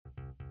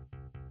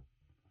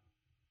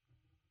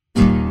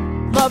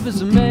love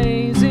is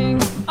amazing.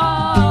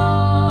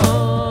 Oh,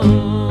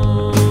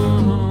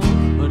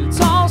 but it's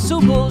also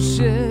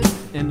bullshit,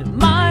 and it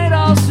might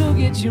also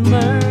get you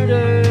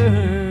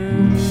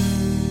murdered.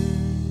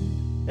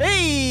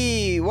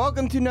 Hey,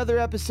 welcome to another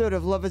episode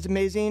of Love is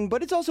Amazing,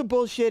 but it's also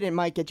bullshit and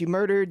might get you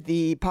murdered.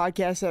 The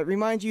podcast that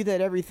reminds you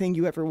that everything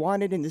you ever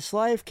wanted in this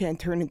life can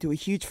turn into a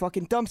huge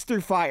fucking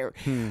dumpster fire.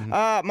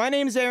 My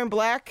name is Aaron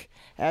Black.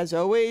 As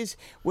always,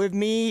 with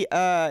me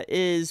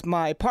is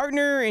my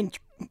partner in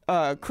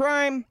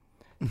crime,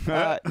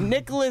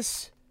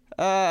 Nicholas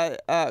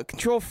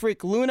Control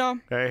Freak Luna.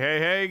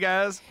 Hey,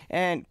 guys.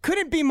 And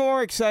couldn't be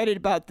more excited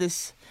about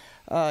this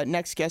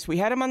next guest. We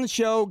had him on the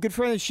show, good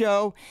friend of the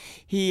show.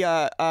 He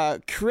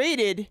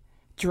created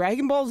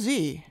Dragon Ball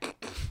Z. Give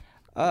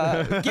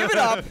it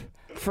up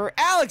for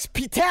Alex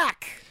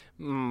Ptak.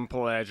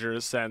 Pleasure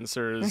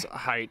sensors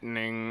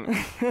heightening.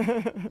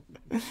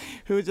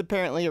 Who's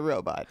apparently a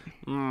robot.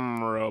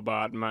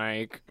 Robot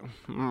Mike.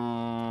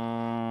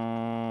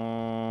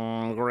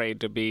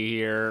 Great to be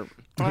here.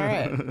 All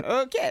right.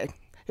 Okay.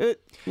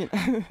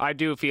 I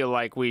do feel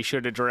like we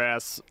should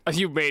address,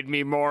 you made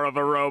me more of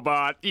a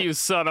robot, you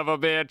son of a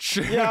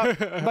bitch.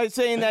 Yeah, by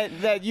saying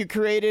that you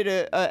created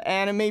a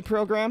anime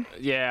program.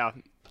 Yeah.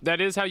 That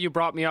is how you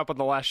brought me up on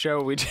the last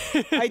show we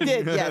did. I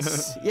did,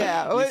 yes.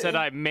 Yeah. You said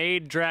I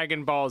made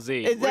Dragon Ball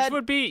Z, that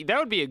would be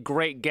a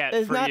great get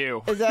for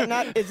you. Is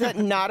that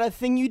not a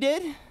thing you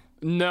did?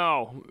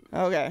 No.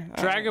 Okay.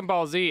 Dragon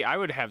Ball Z, I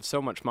would have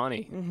so much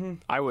money. Mm-hmm.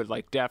 I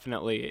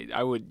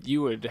would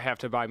you would have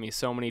to buy me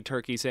so many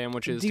turkey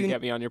sandwiches to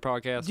get me on your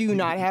podcast. Do you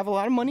not have a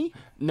lot of money?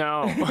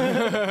 No.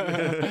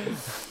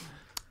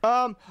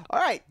 All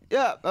right.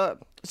 Yeah.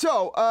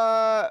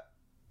 So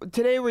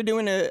today we're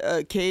doing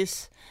a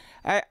case.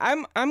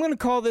 I'm gonna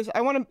call this. I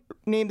want to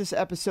name this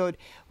episode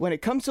 "When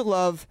It Comes to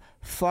Love,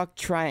 Fuck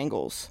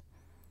Triangles."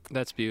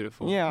 That's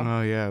beautiful. Yeah.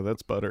 Oh yeah,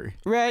 that's buttery.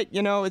 Right.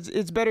 You know,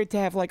 it's better to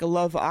have like a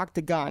love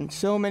octagon.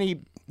 So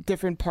many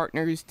different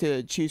partners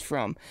to choose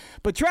from.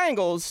 But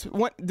triangles,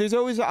 there's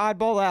always an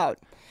oddball out.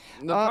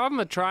 The problem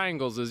with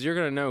triangles is you're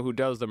gonna know who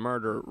does the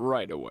murder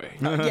right away.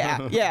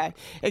 Yeah,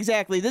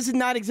 exactly. This is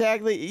not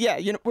exactly. Yeah,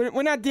 you know,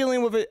 we're not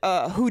dealing with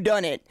a who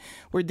done it.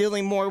 We're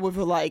dealing more with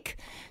a like.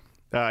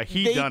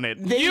 He done it.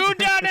 You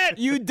done it.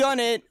 You done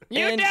it.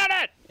 You did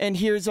it. And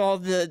here's all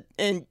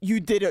and you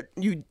did it.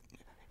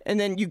 And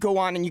then you go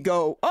on and you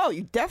go, oh,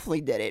 you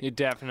definitely did it. You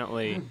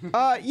definitely.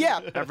 Yeah.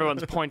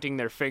 Everyone's pointing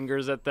their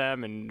fingers at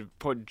them and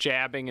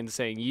jabbing and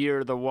saying,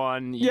 you're the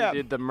one. You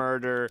did the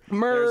murder.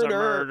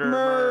 Murder.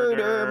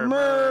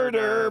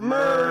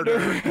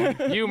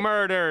 You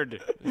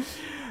murdered.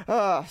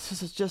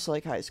 This is just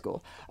like high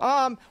school.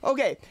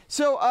 Okay,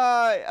 so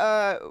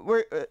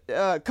we're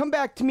come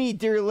back to me,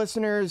 dear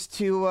listeners,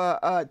 to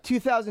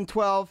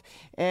 2012,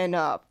 and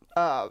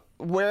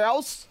where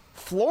else?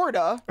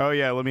 Florida. Oh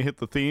yeah, let me hit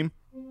the theme.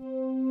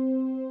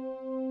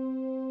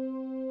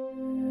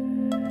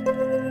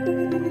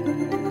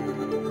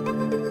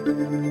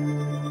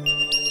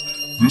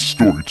 This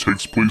story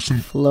takes place in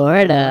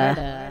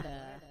Florida.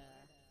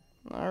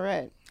 All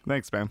right.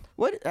 Thanks, man.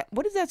 What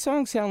does that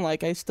song sound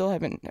like? I still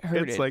haven't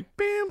heard it. It's like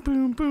bam,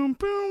 boom, boom,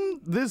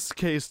 boom. This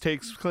case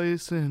takes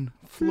place in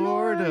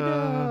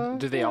Florida.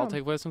 Do they all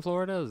take place in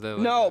Florida?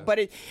 No, but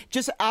it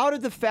just out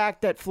of the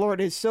fact that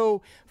Florida is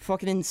so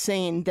fucking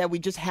insane that we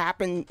just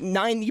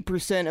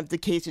 90% of the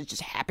cases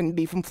just happen to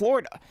be from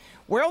Florida.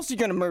 Where else are you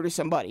gonna murder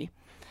somebody?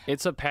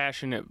 It's a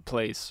passionate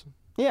place.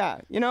 Yeah,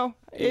 you know,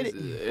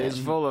 it's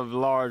full of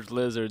large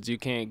lizards you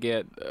can't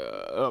get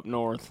up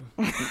north.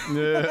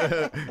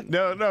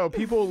 No,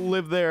 people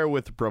live there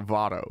with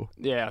bravado.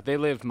 Yeah, they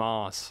live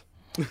moss.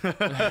 Okay,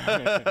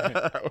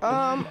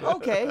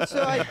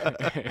 so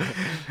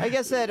I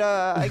guess that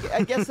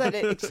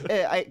it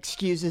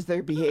excuses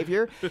their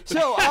behavior.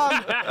 So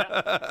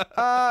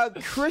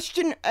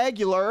Christian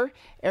Aguilar,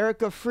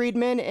 Erica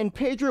Friedman, and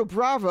Pedro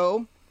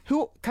Bravo,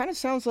 who kind of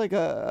sounds like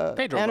a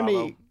Pedro anime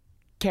Bravo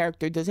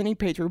character, doesn't he?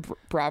 Pedro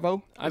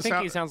Bravo. I think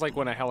he sounds like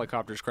when a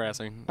helicopter's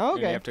crashing. Oh,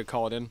 okay. You have to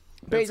call it in.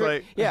 Pedro,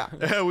 like, yeah.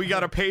 We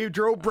got a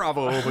Pedro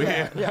Bravo over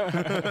here.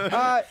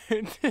 Yeah.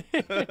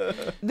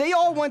 They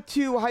all went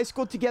to high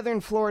school together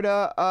in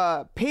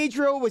Florida.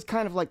 Pedro was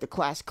kind of like the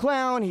class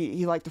clown.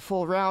 He liked to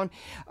fool around.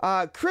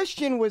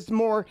 Christian was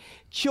more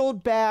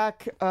chilled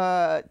back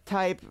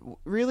type,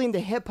 really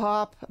into hip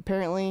hop,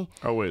 apparently.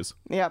 Always.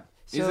 Yep.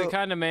 He's the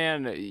kind of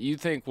man you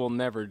think will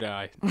never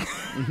die.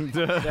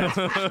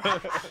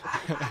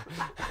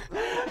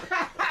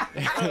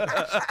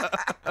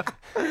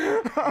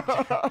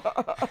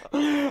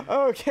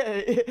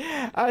 Okay,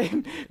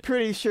 I'm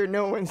pretty sure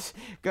no one's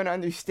gonna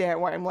understand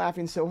why I'm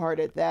laughing so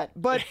hard at that.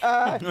 But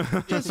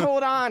just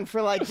hold on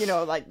for like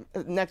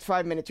next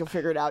 5 minutes, you'll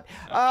figure it out.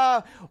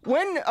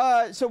 When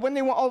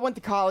they all went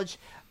to college,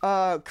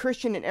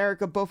 Christian and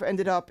Erica both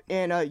ended up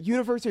in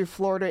University of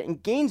Florida in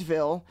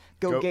Gainesville.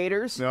 Go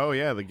Gators! Oh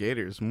yeah, the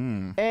Gators.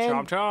 And,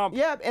 chomp chomp.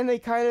 Yeah, and they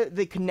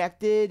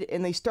connected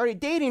and they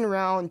started dating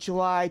around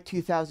July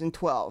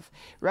 2012,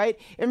 right?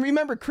 And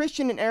remember,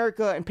 Christian and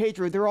Erica and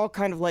Pedro, they're all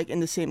kind of like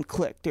in the same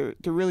clique. They're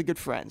really good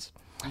friends.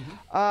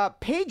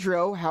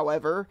 Pedro,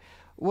 however,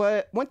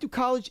 went to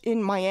college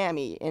in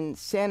Miami, in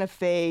Santa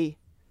Fe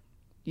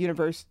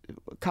University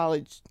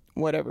College,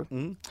 whatever.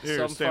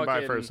 Here, stand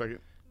by for a second.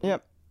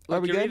 Yep.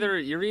 Look,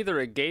 you're either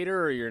a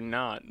gator or you're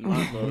not. In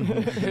my book.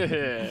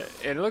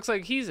 And it looks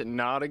like he's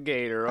not a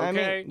gator.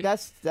 Okay, I mean,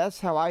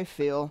 that's how I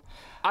feel.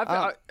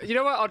 You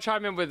know what? I'll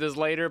chime in with this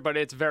later, but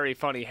it's very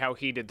funny how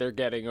heated they're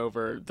getting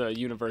over the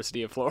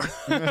University of Florida.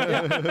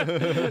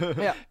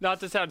 Yeah. Not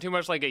to sound too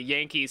much like a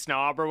Yankee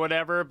snob or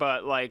whatever,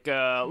 but like,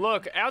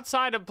 look,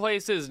 outside of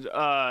places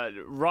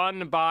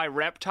run by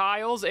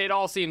reptiles, it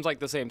all seems like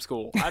the same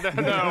school. I don't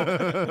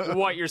know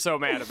what you're so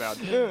mad about.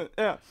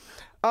 Yeah.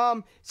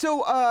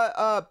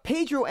 So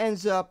Pedro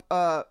ends up,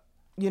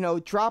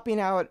 dropping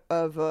out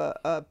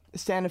of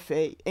Santa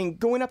Fe and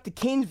going up to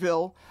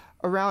Canesville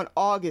around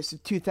August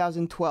of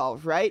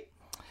 2012, right?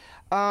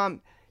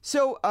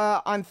 So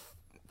on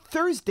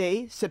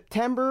Thursday,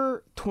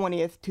 September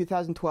 20th,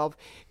 2012,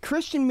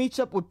 Christian meets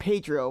up with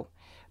Pedro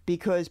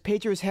because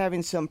Pedro's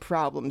having some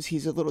problems.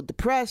 He's a little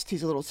depressed.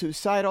 He's a little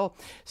suicidal.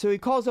 So he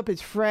calls up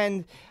his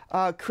friend,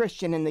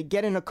 Christian, and they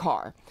get in a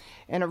car.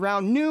 And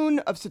around noon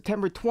of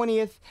September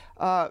 20th,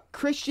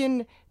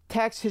 Christian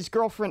texts his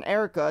girlfriend,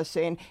 Erica,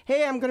 saying,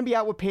 "Hey, I'm going to be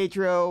out with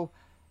Pedro.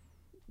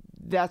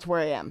 That's where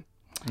I am."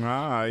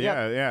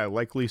 Yeah,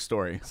 likely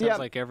story. Sounds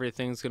like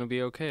everything's gonna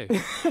be okay.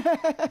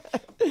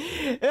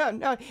 Yeah,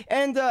 no.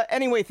 And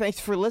anyway, thanks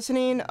for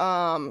listening.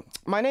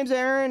 My name's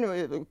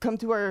Aaron. Come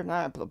to our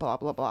blah blah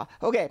blah blah.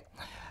 Okay.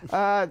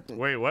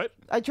 Wait, what?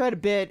 I tried a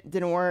bit,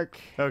 didn't work.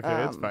 Okay,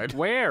 that's fine.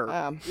 Where?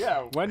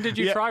 Yeah. When did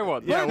you try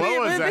one? Yeah, what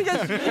was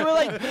that? Because you were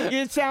like,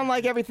 you sound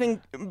like everything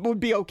would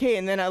be okay,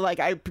 and then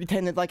I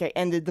pretended like I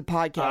ended the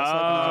podcast.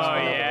 Oh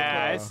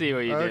yeah, I see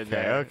what you did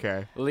there.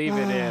 Okay. Leave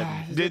it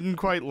in. Didn't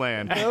quite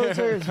land. Those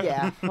are,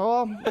 yeah.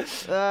 Well,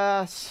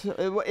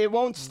 it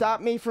won't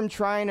stop me from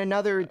trying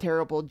another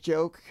terrible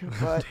joke.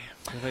 But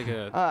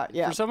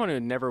yeah. For someone who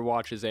never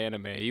watches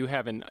anime, you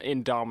have an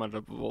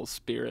indomitable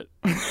spirit.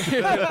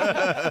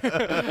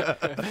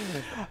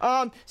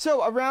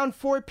 So around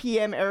 4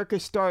 p.m., Erica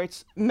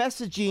starts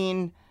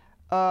messaging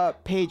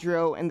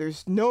Pedro, and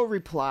there's no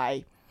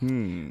reply.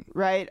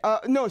 Right?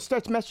 No,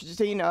 starts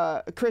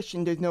messaging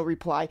Christian, there's no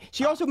reply.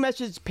 She also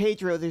messages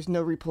Pedro, there's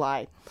no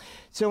reply.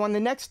 So on the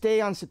next day,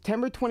 on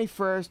September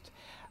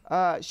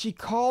 21st, she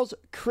calls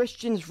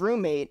Christian's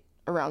roommate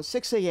around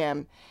 6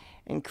 a.m.,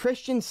 and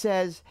Christian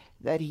says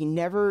that he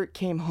never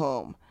came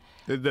home.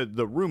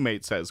 The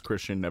roommate says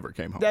Christian never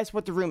came home. That's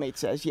what the roommate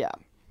says, yeah.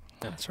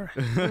 That's right.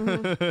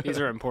 These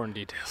are important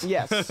details.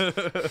 Yes.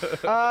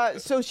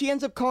 So she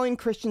ends up calling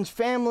Christian's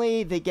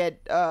family. They get,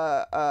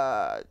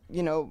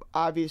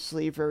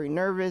 obviously very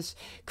nervous.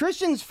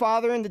 Christian's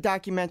father in the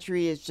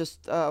documentary is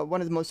just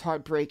one of the most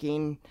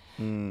heartbreaking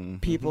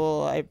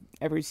people I've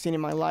ever seen in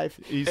my life.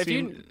 If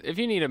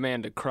you need a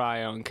man to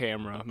cry on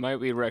camera, might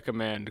we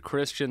recommend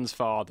Christian's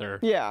father?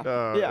 Yeah.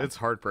 Yeah. It's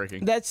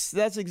heartbreaking. That's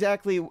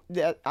exactly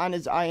that on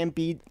his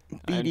IMDb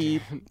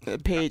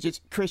page.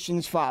 It's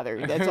Christian's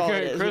father. That's all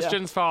it is.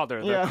 Christian's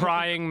father, the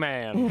crying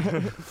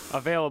man,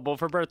 available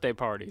for birthday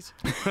parties.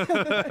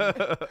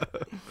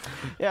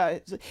 Yeah.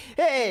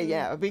 Hey,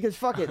 yeah, because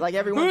fuck it, like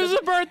everyone. Who's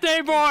a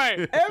birthday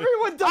boy?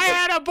 Everyone does. I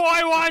had a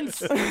boy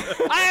once.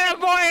 I had a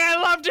boy. I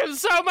loved him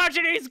so much,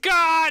 and he's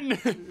gone.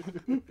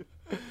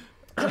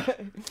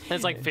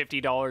 It's like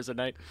 $50 a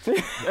night.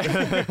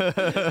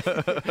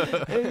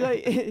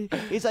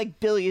 He's like,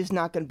 Billy is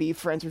not going to be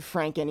friends with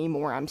Frank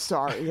anymore. I'm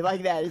sorry.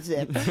 Like, that is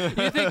it.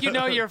 You think you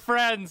know your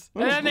friends,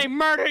 and then they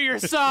murder your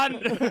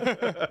son.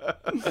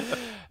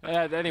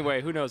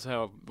 Anyway, who knows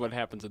what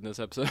happens in this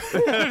episode?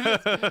 Keep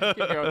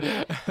going.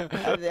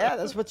 Yeah,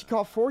 that's what you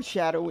call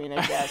foreshadowing,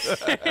 I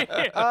guess.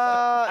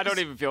 I don't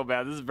even feel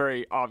bad. This is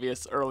very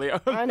obvious early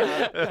on. I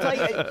know. It's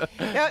like,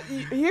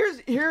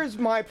 here's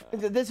my.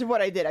 This is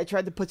what I did. I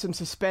tried to put some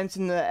suspense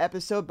in the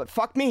episode, but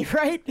fuck me,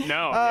 right?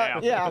 No,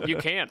 yeah. You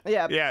can't.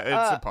 Yeah,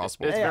 it's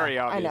impossible. It's very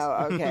obvious.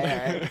 I know.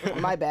 Okay, all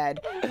right. My bad.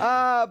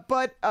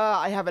 But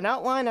I have an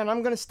outline, and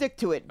I'm gonna stick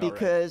to it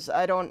because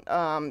I don't.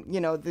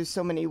 There's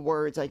so many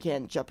words I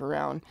can't jump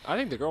around. I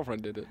think the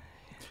girlfriend did it.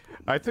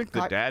 I think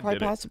the dad did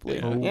possibly.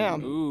 it. Yeah.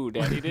 Ooh,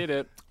 daddy did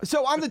it.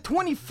 So on the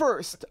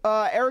 21st,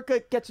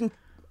 Erica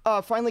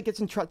finally gets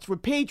in touch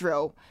with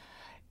Pedro.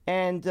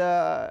 And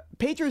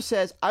Pedro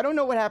says, I don't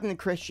know what happened to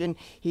Christian.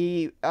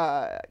 He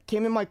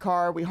came in my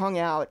car, we hung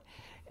out,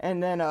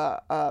 and then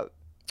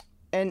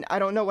and I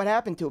don't know what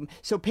happened to him.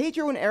 So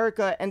Pedro and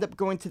Erica end up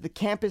going to the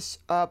campus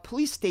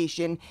police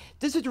station.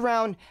 This is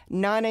around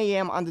 9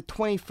 a.m. on the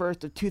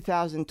 21st of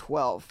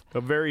 2012.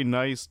 A very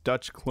nice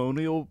Dutch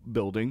colonial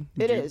building.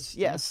 It is,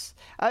 yes.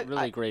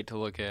 Really great to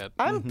look at.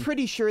 I'm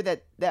pretty sure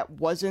that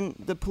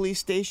wasn't the police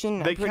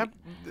station.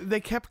 They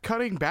kept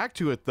cutting back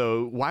to it,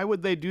 though. Why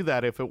would they do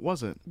that if it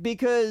wasn't?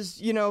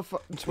 Because,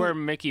 it's where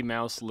Mickey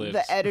Mouse lives.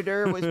 The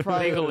editor was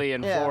probably... Legally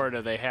in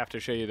Florida, they have to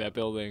show you that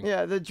building.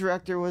 Yeah, the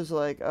director was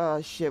like,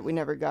 oh, shit, we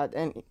never got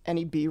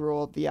any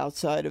B-roll of the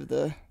outside of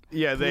the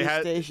Yeah,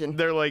 police station.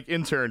 They're like,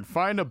 intern,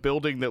 find a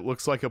building that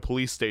looks like a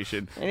police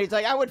station. And he's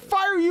like, I would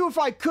fire you if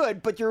I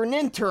could, but you're an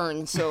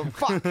intern, so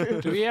fuck.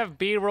 Do we have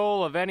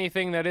B-roll of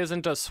anything that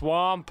isn't a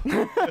swamp?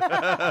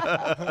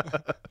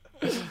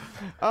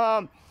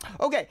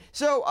 Okay,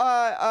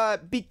 so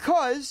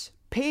because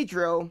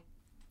Pedro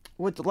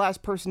was the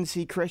last person to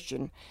see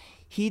Christian,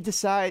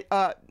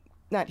 the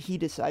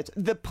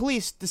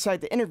police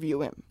decide to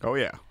interview him. Oh,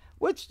 yeah.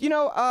 Which,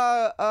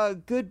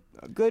 good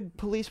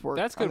police work.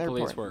 That's on good their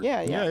police part. work.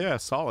 Yeah,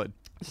 Solid.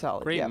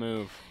 solid. Great yeah.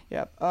 move.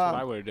 Yeah. That's what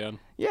I would have done.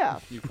 Yeah.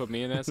 You put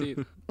me in that seat.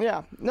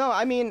 Yeah. No,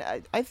 I mean,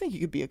 I think you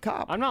could be a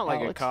cop. I'm not like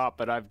Alex. a cop,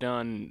 but I've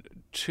done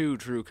 2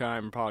 true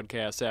crime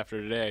podcasts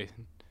after today.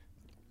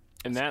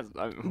 And that's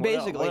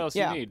Basically, what else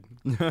yeah. you need?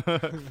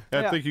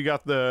 I think you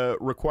got the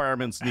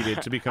requirements needed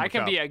to become I a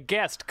can cop. be a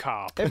guest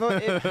cop.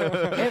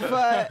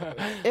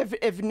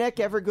 If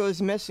Nick ever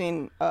goes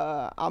missing,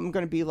 I'm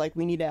gonna be like,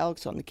 we need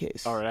Alex on the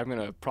case. All right, I'm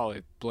gonna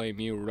probably blame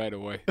you right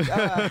away.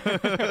 That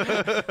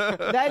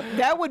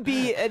would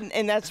be,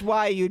 and that's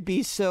why you'd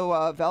be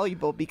so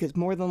valuable, because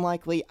more than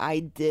likely I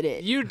did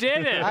it. You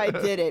did it. I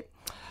did it.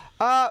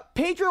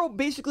 Pedro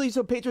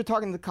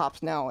talking to the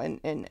cops now,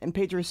 and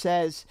Pedro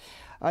says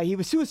he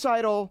was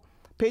suicidal.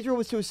 Pedro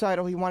was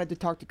suicidal. He wanted to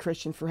talk to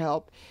Christian for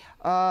help.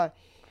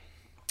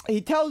 He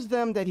tells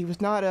them that he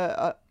was not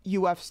a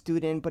UF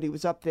student, but he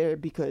was up there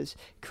because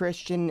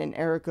Christian and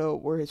Erica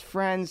were his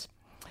friends.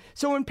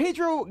 So when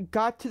Pedro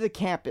got to the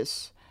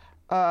campus,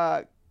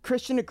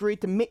 Christian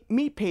agreed to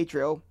meet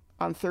Pedro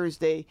on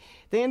Thursday.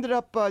 They ended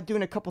up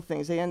doing a couple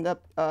things. They ended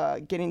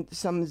up getting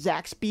some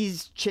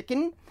Zaxby's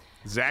chicken.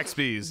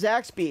 Zaxby's.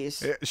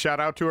 Shout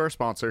out to our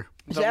sponsor.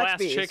 The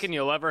last chicken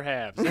you'll ever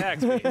have.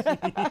 Zaxby's.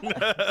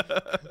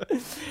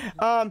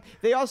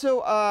 They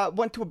also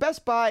went to a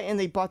Best Buy and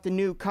they bought the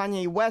new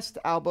Kanye West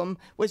album,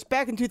 which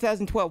back in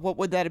 2012, what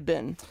would that have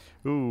been?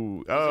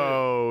 Ooh.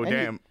 And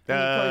Damn. you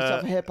call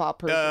yourself a hip-hop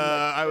person.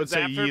 I would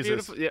say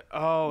Yeezus. Yeah.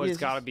 Oh, it's Yeezus.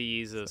 got to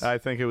be Yeezus. I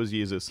think it was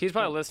Yeezus. He's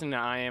probably listening to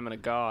I Am and a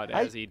God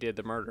as he did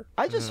the murder.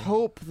 I just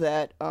hope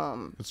that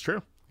It's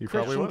true. He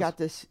probably Christian was. got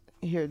this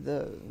here,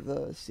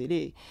 the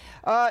CD.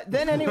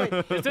 Then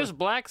anyway, Is this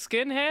black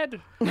skinhead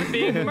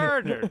being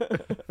murdered?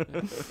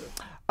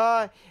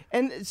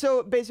 and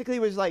so basically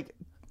it was like,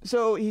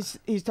 so he's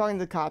talking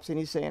to the cops and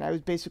he's saying, I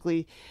was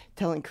basically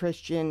telling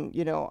Christian,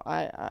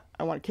 I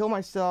want to kill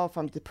myself.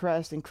 I'm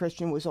depressed. And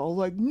Christian was all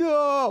like,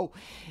 no.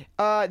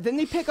 Then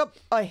they pick up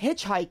a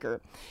hitchhiker.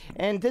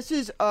 And this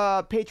is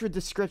Pedro's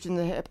description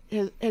of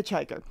the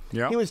hitchhiker.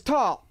 Yeah. He was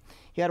tall.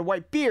 He had a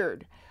white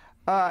beard.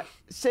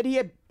 Said he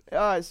had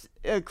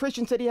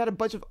Christian said he had a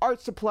bunch of art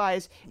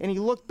supplies, and he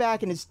looked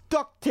back and his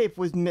duct tape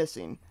was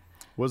missing.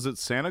 Was it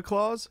Santa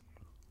Claus?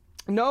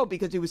 No,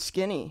 because he was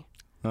skinny.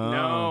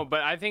 No, but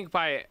I think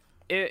by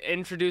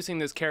introducing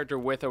this character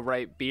with a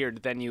right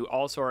beard, then you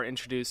also are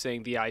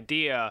introducing the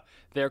idea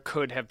there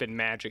could have been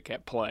magic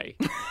at play.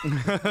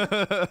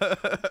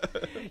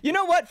 You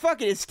know what?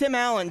 Fuck it. It's Tim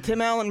Allen.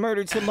 Tim Allen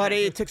murdered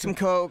somebody, took some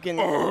coke, and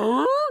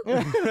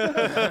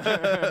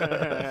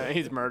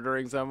He's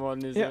murdering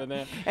someone. He's doing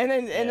that. And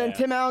then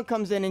Tim Allen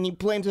comes in and he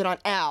blames it on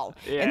Al.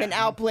 Yeah. And then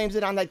Al blames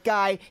it on that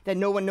guy that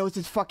no one knows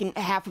his fucking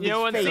half of his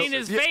No one's face. seen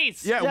his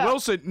face. Yeah,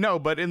 Wilson. No,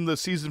 but in the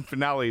season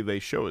finale, they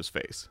show his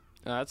face.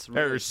 That's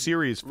Or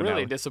series finale.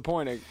 really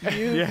disappointing.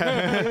 You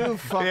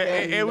fucking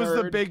It was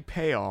the nerd. big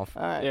payoff.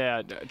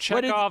 Yeah,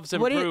 Chekhov's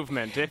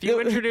improvement. If you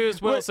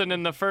introduce Wilson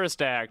in the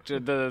first act,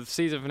 the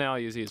season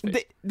finale, you see his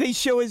face. They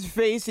show his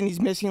face and he's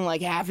missing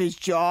like half his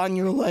jaw, and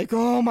you're like,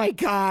 oh my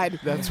god.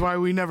 That's why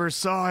we never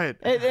saw it.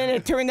 And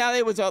it turned out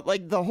it was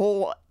like the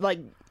whole like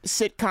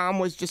sitcom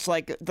was just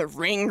like The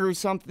Ring or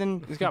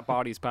something. He's got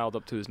bodies piled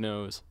up to his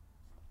nose.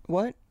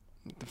 What?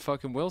 The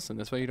fucking Wilson.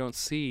 That's why you don't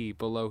see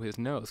below his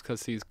nose,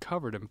 because he's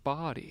covered in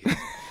bodies.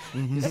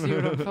 You see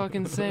what I'm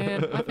fucking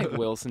saying? I think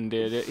Wilson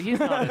did it. He's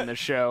not in the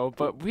show,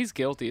 but he's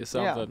guilty of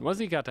something. Yeah. What's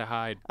he got to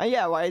hide?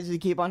 Yeah, why does he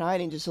keep on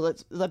hiding just to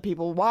let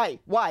people? Why?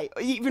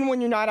 Even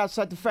when you're not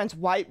outside the fence,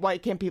 why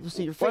can't people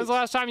see your face? When's the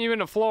last time you've been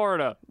to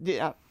Florida?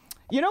 Yeah.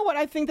 You know what?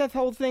 I think that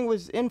whole thing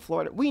was in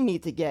Florida. We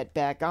need to get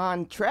back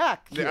on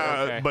track here.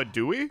 Okay. But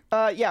do we?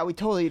 Yeah, we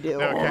totally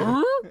do.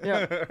 Okay.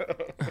 Yeah.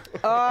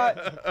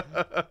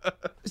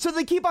 So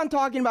they keep on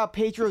talking about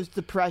Pedro's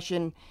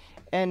depression,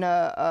 and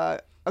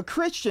a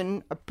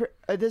Christian.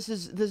 This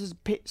is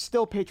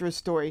still Pedro's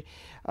story.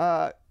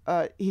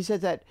 He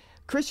said that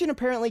Christian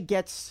apparently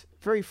gets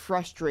very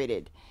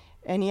frustrated,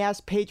 and he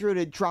asked Pedro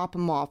to drop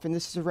him off, and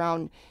this is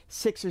around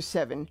 6 or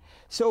 7.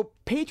 So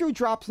Pedro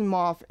drops him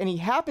off, and he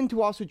happened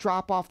to also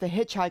drop off the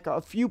hitchhiker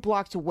a few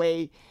blocks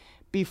away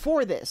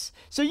before this.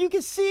 So you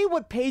can see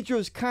what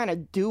Pedro's kind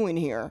of doing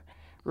here,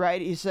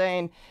 right? He's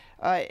saying,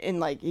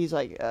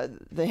 the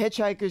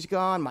hitchhiker's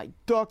gone, my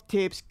duct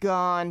tape's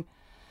gone.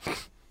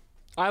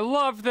 I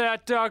loved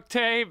that duct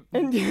tape.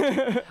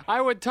 I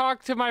would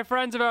talk to my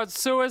friends about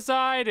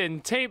suicide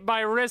and tape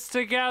my wrists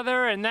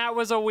together, and that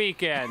was a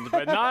weekend,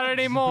 but not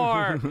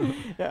anymore.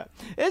 Yeah.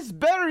 It's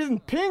better than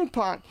ping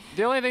pong.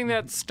 The only thing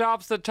that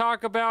stops the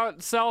talk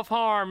about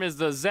self-harm is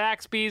the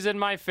Zaxby's in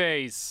my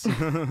face.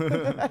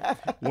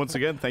 Once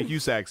again, thank you,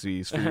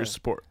 Zaxby's, for your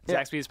support.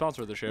 Zaxby's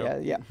sponsor of the show.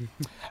 Yeah.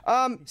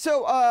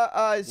 So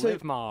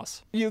Live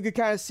Moss. you could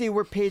kind of see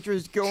where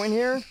Pedro's going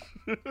here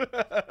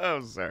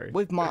Oh, sorry.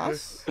 with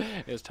Moss.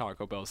 Is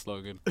Taco Bell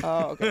slogan.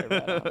 Oh, okay.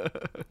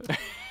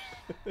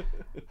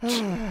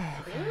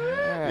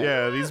 Right.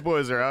 Yeah, these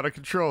boys are out of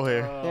control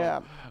here.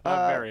 Yeah.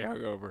 I'm very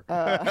hungover.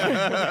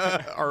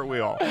 Aren't we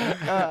all?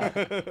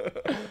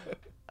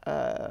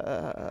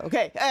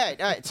 Okay. All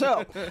right.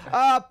 So,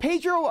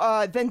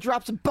 Pedro then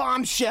drops a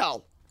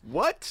bombshell.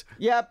 What?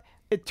 Yep.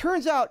 It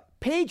turns out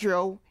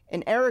Pedro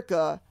and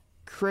Erica,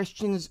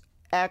 Christian's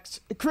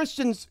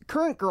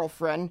current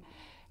girlfriend,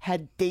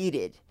 had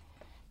dated.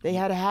 They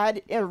had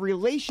had a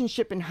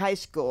relationship in high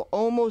school.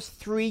 Almost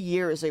 3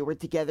 years they were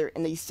together,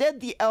 and they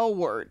said the L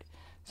word.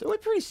 So it was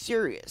pretty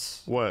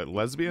serious. What,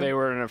 lesbian? They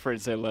weren't afraid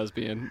to say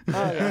lesbian. Oh,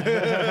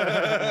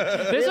 yeah.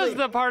 This is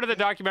the part of the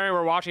documentary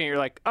we're watching. You're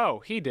like,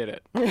 oh, he did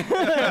it.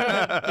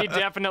 He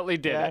definitely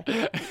did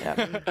it.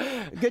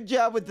 Yeah. Good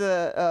job with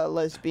the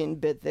lesbian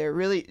bit there.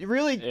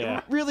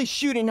 Really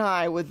shooting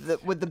high with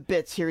the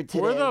bits here today.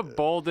 We're the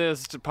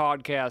boldest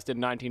podcast in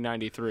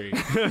 1993.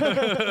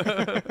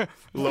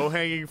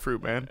 Low-hanging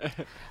fruit, man.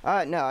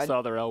 No.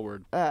 Saw their L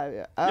word.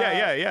 Yeah.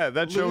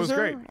 That show was Loser?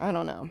 great. I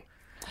don't know.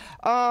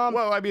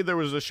 Well, I mean, there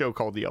was a show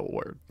called The L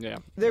Word. Yeah.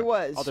 There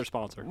was. Other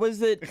sponsor.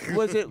 Was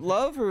it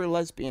love or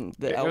lesbian?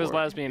 The L It was word?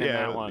 lesbian in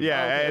that one.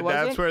 Yeah, Okay, and was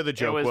that's it? where the It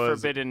joke was was.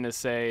 forbidden to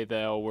say the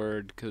L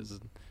word because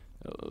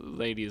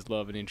ladies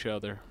loving each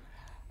other.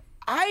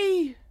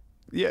 I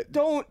Yeah.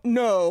 don't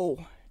know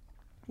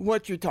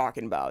what you're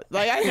talking about.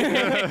 Like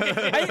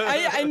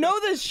I know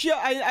this show.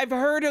 I've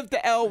heard of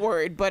the L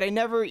word, but I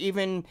never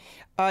even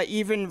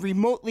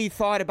remotely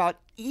thought about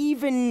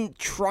even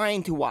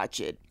trying to watch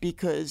it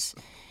because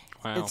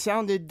Wow. it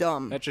sounded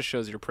dumb. That just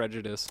shows your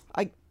prejudice.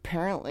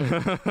 Apparently.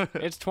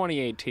 It's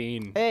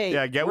 2018. Hey,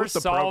 Yeah, get We're with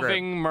the solving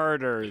program.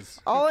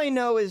 murders. all I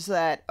know is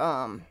that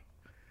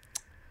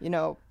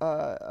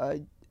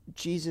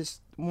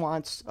Jesus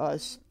wants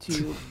us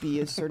to be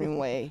a certain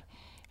way.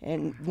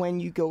 And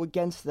when you go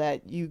against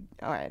that,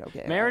 all right,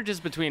 okay. Marriage is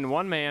between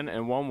one man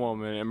and one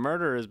woman, and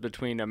murder is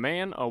between a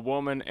man, a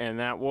woman, and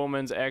that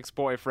woman's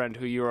ex-boyfriend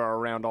who you are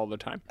around all the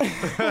time.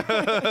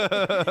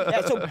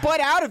 Yeah, so butt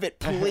out of it,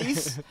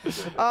 police.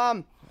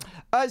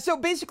 So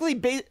basically,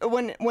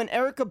 when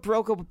Erica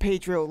broke up with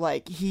Pedro,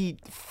 like he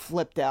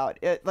flipped out.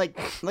 Like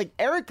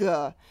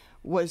Erica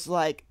was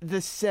like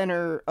the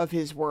center of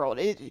his world.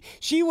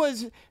 She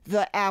was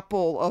the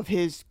apple of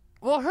his.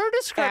 Well, her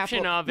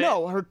description apple. of it.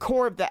 No, her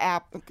core of the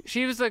apple.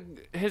 She was the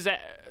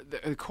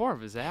core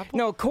of his apple.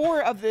 No,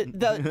 core of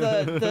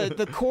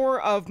the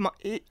core of my.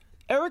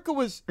 Erica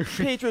was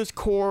Pedro's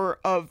core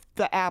of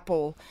the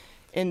apple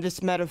in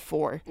this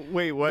metaphor.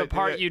 Wait, what? The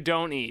part you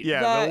don't eat.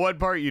 Yeah, the one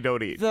part you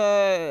don't eat.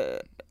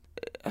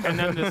 And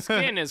then the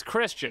skin is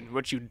Christian,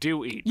 which you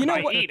do eat. You know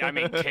By what? eat, I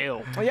mean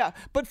kill. Oh, yeah,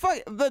 but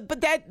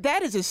that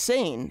is a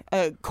saying.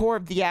 Core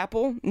of the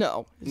apple?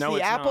 No, No, the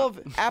it's apple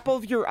not. apple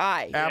of your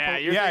eye. Yeah,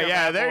 you're yeah, thinking yeah,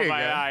 apple there of you my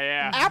go. eye,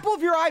 yeah. Apple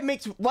of your eye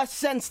makes less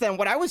sense than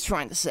what I was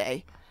trying to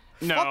say.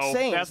 No, Fuck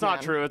sayings, that's not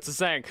man. true. It's a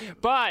saying.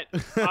 But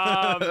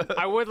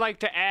I would like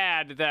to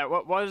add that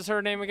what was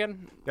her name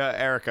again?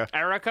 Erica.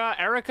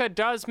 Erica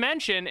does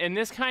mention, and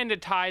this kind of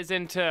ties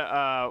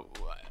into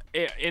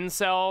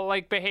incel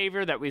like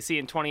behavior that we see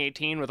in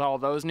 2018 with all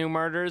those new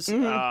murders.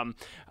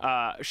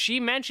 She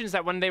mentions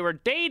that when they were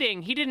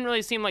dating, he didn't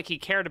really seem like he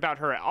cared about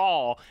her at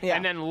all. Yeah.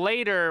 And then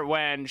later,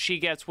 when she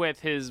gets with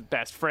his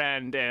best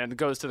friend and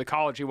goes to the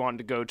college he wanted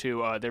to go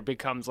to, there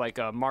becomes like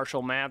a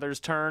Marshall Mathers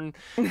turn.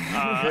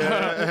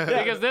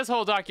 Because this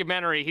whole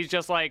documentary, he's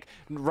just like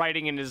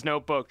writing in his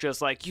notebook,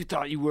 just like, you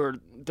thought you were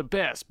the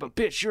best, but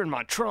bitch, you're in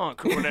my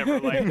trunk or whatever.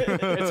 Like,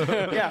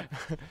 Yeah.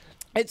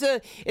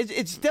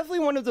 It's definitely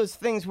one of those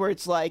things where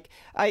it's like,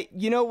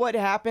 you know what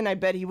happened? I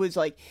bet he was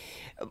like.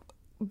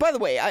 By the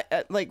way, I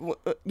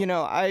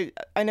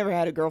never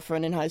had a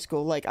girlfriend in high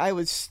school. Like I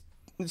was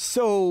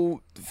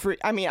so free.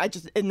 I mean,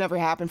 it never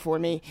happened for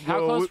me. how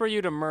close were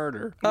you to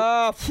murder?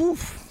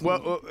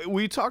 Well,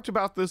 we talked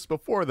about this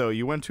before, though.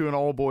 You went to an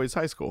all-boys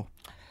high school.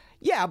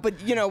 Yeah, but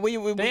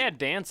They had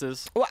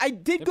dances. Well, I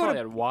did They go probably to.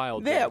 had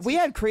wild Yeah, dances. we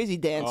had crazy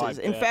dances.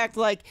 In bet. fact,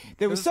 like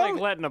there It was was some.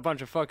 like letting a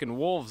bunch of fucking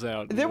wolves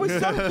out. There was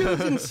some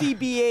dudes in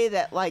CBA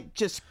that like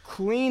just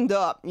cleaned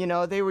up. You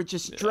know, they were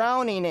just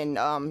drowning in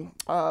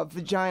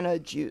vagina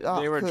juice.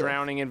 They were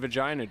drowning in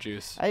vagina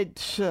juice. Man.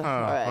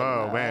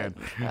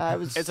 I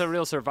was. It's a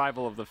real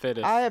survival of the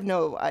fittest. I have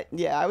no.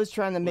 I was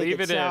trying to make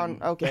Leave it it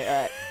sound in. okay.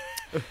 All right.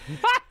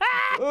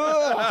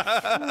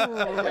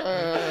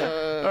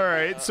 All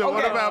right, so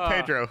what Okay. about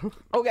Pedro?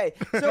 Okay,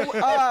 so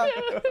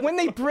when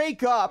they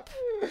break up,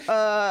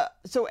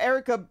 So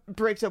Erica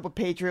breaks up with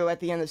Pedro at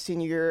the end of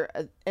senior year,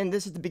 and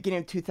this is the beginning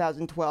of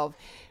 2012.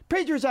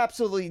 Pedro's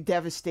absolutely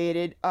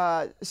devastated,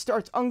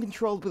 starts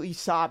uncontrollably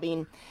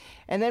sobbing.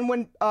 And then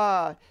when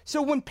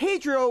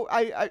Pedro,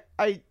 I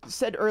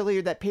said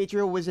earlier that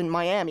Pedro was in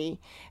Miami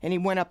and he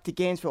went up to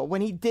Gainesville.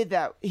 When he did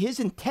that, his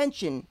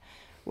intention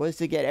was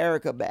to get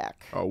Erica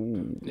back.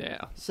 Oh.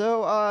 Yeah.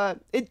 So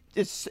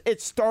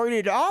it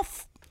started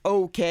off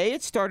okay.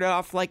 It started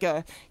off like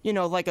a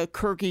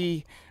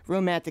quirky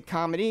romantic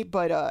comedy,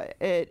 but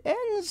it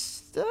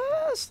ends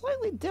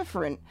slightly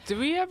different. Did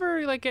we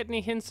ever get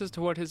any hints as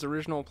to what his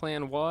original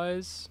plan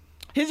was?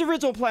 His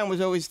original plan was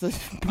always to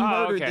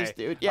murder this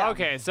dude. Yeah.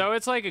 Okay, so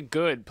it's like a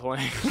good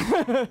plan.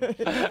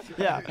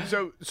 Yeah.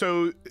 So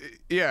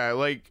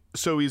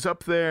he's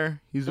up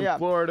there. He's in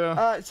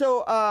Florida.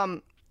 So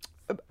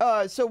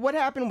what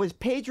happened was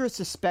Pedro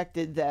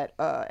suspected that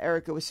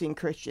Erica was seeing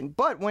Christian,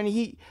 but when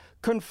he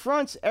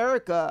confronts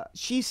Erica,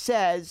 she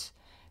says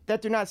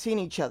that they're not seeing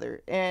each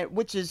other, and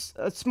which is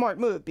a smart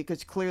move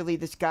because clearly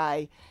this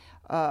guy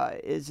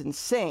is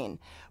insane.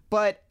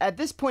 But at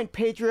this point,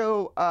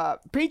 Pedro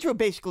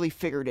basically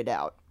figured it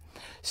out.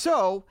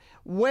 So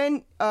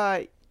when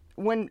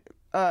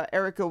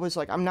Erica was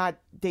like, "I'm not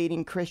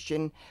dating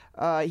Christian,"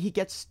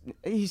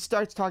 he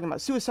starts talking about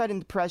suicide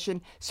and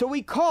depression. So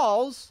he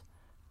calls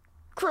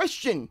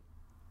Christian.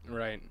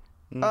 Right.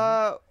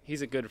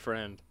 He's a good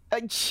friend.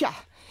 Yeah.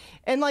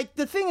 And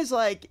the thing is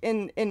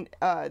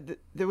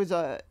there was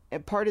a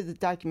part of the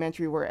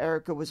documentary where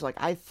Erica was like,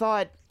 "I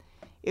thought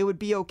it would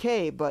be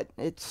okay, but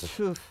it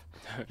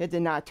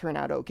did not turn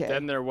out okay."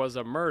 Then there was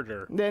a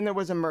murder.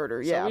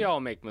 Yeah. So we all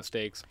make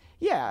mistakes.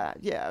 Yeah.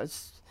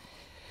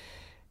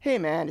 Hey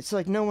man, it's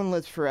like no one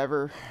lives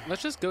forever.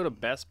 Let's just go to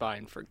Best Buy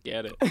and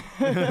forget it.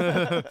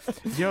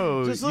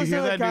 Yo, just you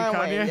hear that, new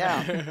Kanye?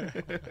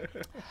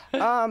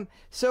 Yeah.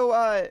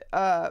 So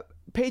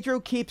Pedro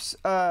keeps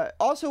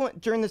also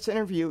during this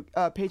interview,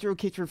 Pedro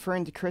keeps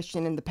referring to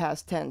Christian in the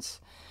past tense,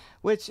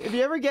 which if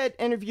you ever get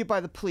interviewed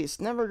by the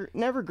police, never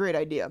a great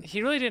idea.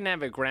 He really didn't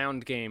have a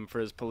ground game for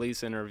his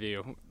police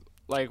interview.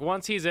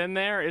 Once he's in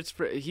there,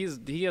 he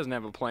doesn't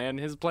have a plan.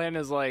 His plan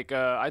is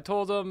I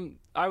told him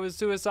I was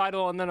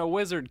suicidal, and then a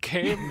wizard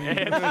came,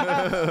 and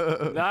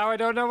now I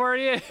don't know where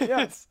he is.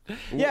 Yes.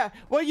 Yeah.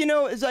 Well,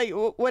 it's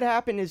what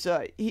happened is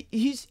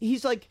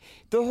he's like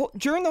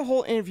during the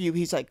whole interview,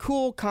 he's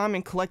cool, calm,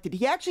 and collected.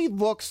 He actually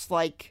looks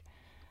like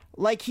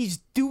he's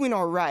doing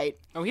all right.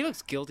 Oh, he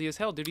looks guilty as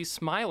hell, dude. He's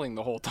smiling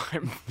the whole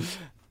time.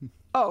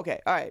 Oh, okay.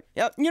 All right.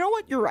 Yep. You know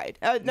what? You're right.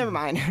 Never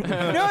mind.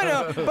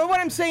 No. But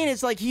what I'm saying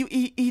is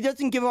he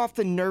doesn't give off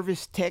the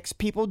nervous tics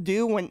people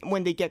do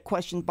when they get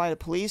questioned by the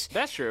police.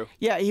 That's true.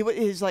 Yeah.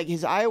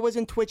 His eye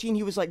wasn't twitching.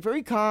 He was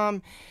very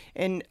calm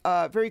and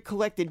very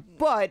collected.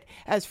 But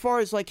as far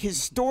as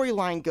his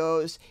storyline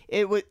goes,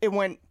 it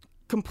went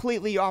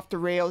completely off the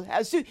rails.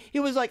 He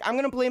was like, "I'm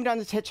gonna blame it on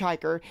this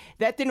hitchhiker."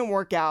 That didn't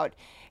work out.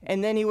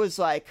 And then he was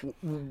like,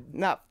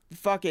 "No,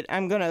 fuck it.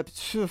 I'm gonna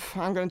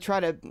try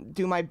to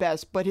do my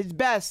best." But his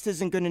best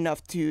isn't good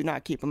enough to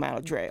not keep him out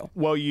of jail.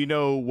 Well,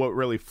 what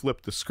really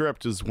flipped the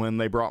script is when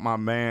they brought my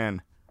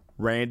man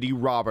Randy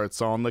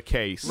Roberts on the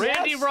case.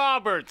 Randy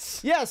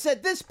Roberts. Yes.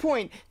 At this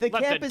point,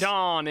 Let the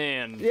dawn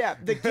in. Yeah,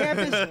 the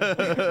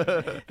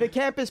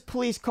campus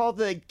police call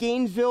the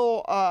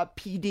Gainesville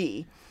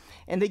PD,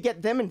 and they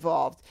get them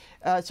involved.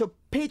 So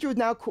Pedro is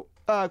now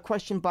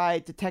questioned by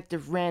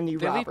Detective Randy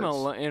Roberts. They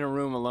leave him in a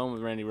room alone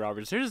with Randy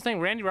Roberts. Here's the thing: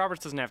 Randy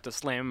Roberts doesn't have to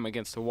slam him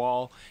against a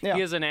wall. Yeah. He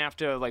doesn't have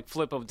to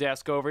flip a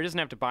desk over. He doesn't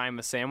have to buy him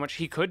a sandwich.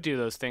 He could do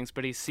those things,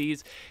 but he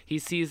sees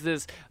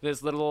this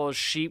little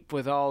sheep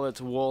with all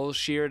its wool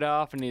sheared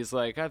off, and he's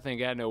like, "I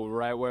think I know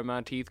right where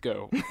my teeth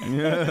go." And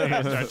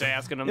he starts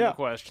asking him the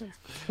questions.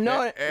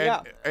 No,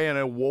 and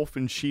a wolf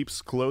in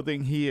sheep's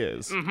clothing he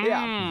is. Mm-hmm.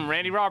 Yeah.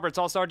 Randy Roberts,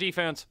 all-star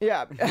defense.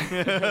 Yeah.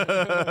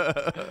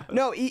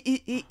 No,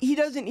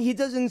 he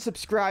doesn't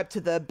subscribe to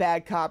the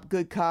bad cop,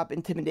 good cop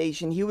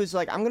intimidation. He was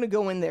like, "I'm going to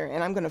go in there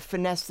and I'm going to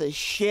finesse the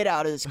shit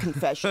out of this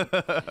confession."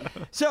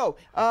 So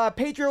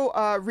Pedro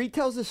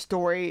retells the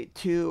story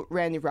to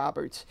Randy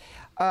Roberts.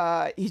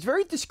 He's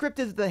very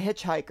descriptive of the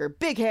hitchhiker.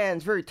 Big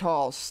hands, very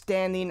tall,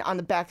 standing on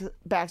the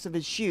backs of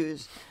his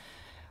shoes.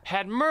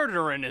 Had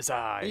murder in his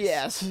eyes.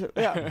 Yes.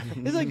 Yeah.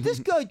 He's like, "This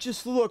guy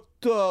just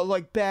looked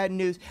like bad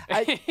news."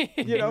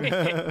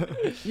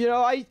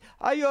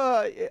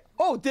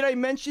 Oh, did I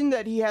mention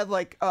that he had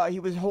he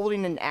was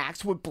holding an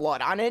axe with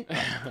blood on it?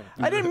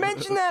 I didn't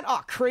mention that.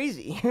 Oh,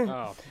 crazy.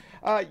 Oh.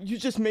 You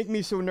just make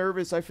me so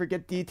nervous. I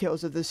forget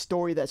details of this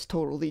story that's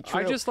totally true.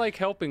 I just like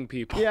helping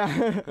people.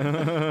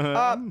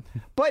 Yeah.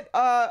 But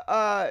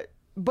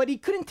he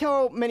couldn't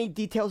tell many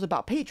details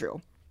about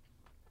Pedro,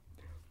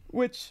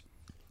 which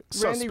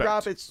Suspect. Randy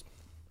Roberts,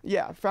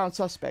 found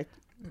suspect.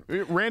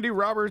 Randy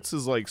Roberts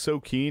is so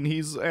keen.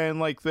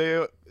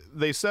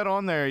 They said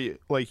on there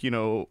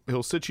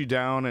he'll sit you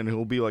down and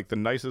he'll be the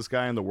nicest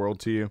guy in the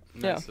world to you.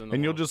 Yeah.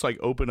 And you'll just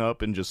open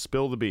up and just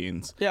spill the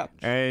beans. Yeah.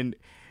 And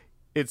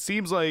it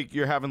seems like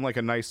you're having like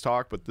a nice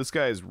talk, but this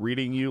guy is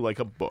reading you like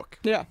a book.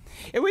 Yeah,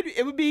 it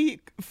would be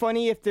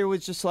funny if there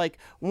was just like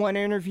one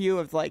interview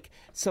of like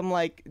some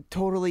like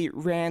totally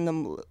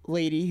random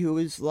lady who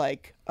was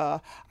like, I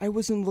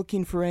wasn't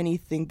looking for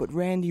anything, but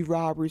Randy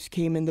Roberts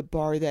came in the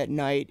bar that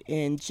night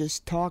and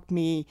just talked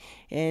me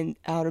and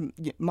out of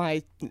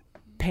my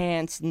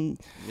pants and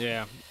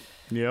Yeah.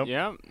 Yep.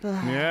 Yep.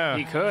 Yeah.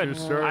 He could.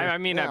 True I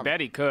mean, Yeah. I bet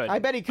he could. I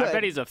bet he could. I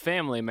bet he's a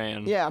family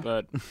man. Yeah.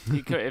 But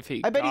he could if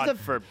he. I bet he's God a-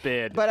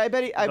 forbid. but I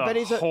bet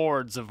he's a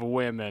hordes of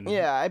women.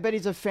 yeah, I bet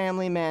he's a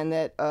family man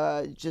that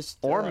just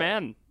Or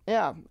men.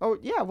 Yeah. Oh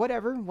yeah.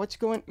 Whatever. What's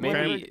going?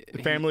 Maybe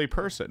Family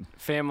person.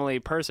 family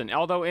person.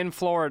 Although in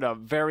Florida,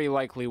 very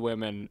likely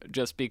women,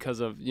 just because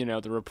of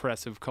the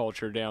repressive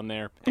culture down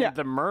there. And Yeah.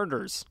 the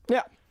murders.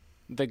 Yeah.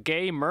 The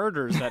gay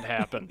murders that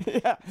happen.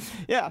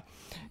 Yeah.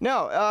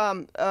 No.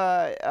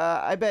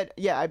 I bet.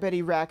 Yeah. I bet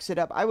he racks it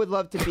up. I would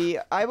love to be.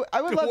 I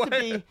would love to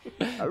be.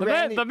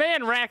 The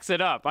man racks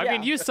it up. I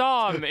mean, you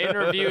saw him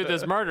interview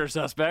this murder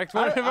suspect.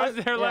 What was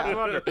there left to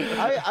wonder?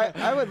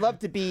 I would love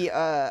to be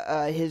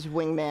his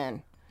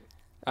wingman.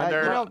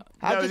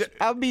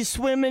 I'll be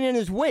swimming in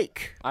his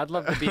wake. I'd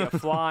love to be a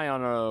fly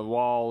on a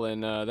wall in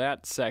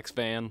that sex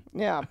van.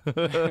 Yeah.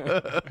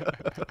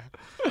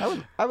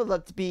 I would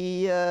love to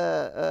be.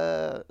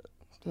 Okay.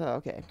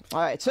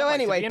 All right. So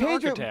anyway, Be an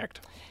Pedro.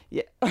 architect.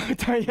 Yeah.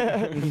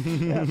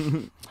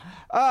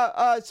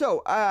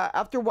 So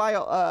after a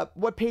while,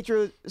 what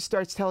Pedro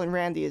starts telling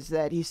Randy is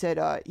that he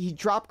said he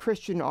dropped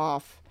Christian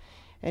off.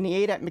 And he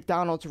ate at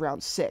McDonald's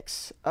around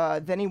 6.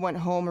 Then he went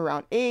home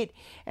around 8.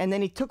 And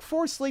then he took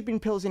 4 sleeping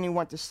pills and he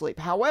went to sleep.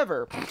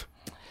 However,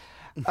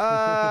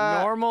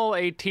 Normal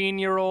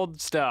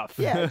 18-year-old stuff.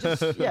 yeah,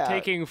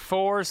 Taking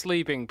 4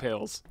 sleeping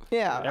pills.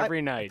 Yeah,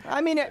 Every night. I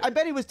mean, I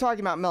bet he was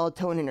talking about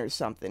melatonin or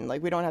something.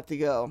 Like, we don't have to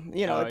go.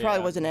 It probably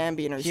wasn't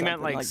Ambien or He something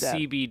meant like that.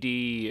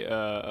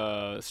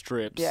 CBD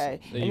strips Yeah,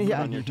 that you put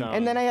on your tongue.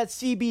 and then I had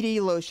CBD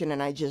lotion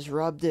and I just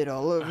rubbed it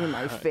all over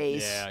my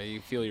face. Yeah,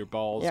 you feel your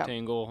balls Yeah.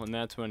 tingle, and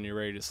that's when you're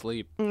ready to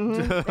sleep.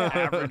 Mm-hmm.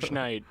 Average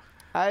night.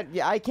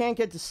 I can't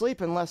get to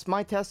sleep unless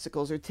my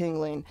testicles are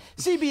tingling.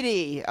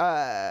 CBD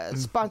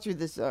sponsored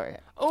this. All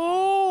right.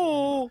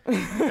 Oh,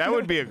 That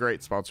would be a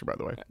great sponsor, by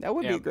the way. That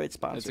would be a great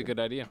sponsor. that's a good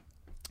idea.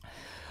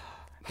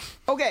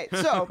 Okay,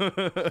 so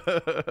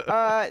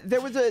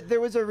there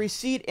was a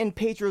receipt in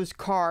Pedro's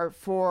car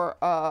for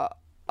a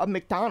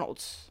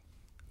McDonald's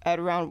at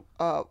around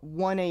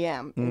 1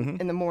 a.m.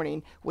 In the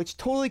morning, which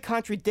totally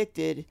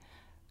contradicted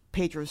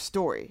Pedro's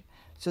story.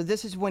 So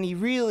this is when he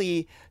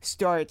really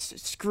starts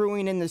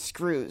screwing in the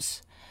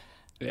screws.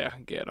 Yeah,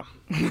 get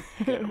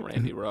him,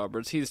 Randy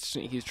Roberts. He's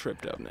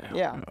tripped up now.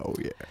 Yeah. Oh,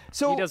 yeah.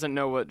 So He doesn't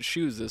know what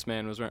shoes this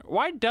man was wearing.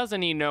 Why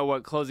doesn't he know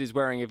what clothes he's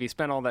wearing if he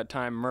spent all that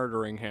time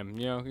murdering him?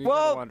 You gotta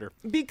well, wonder.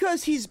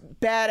 because he's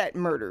bad at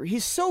murder.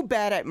 He's so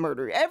bad at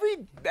murder.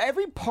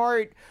 Every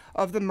part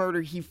of the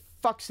murder he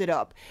fucks it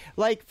up.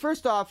 Like,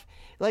 first off,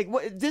 like,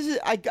 what this is,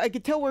 I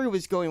could tell where he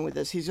was going with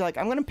this. He's like,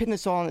 I'm gonna pin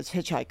this all on this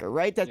hitchhiker,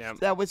 right?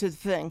 That was his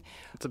thing.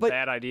 It's a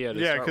bad idea to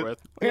start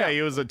with. Yeah,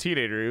 he was a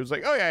teenager. He was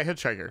like, oh, yeah,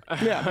 hitchhiker.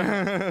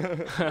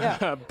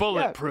 Yeah.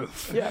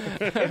 Bulletproof. Yeah.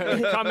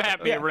 Come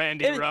at me,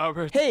 Randy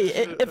Roberts. Hey,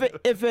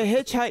 if a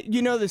hitchhiker,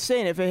 you know the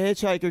saying, if a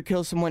hitchhiker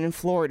kills someone in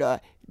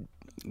Florida,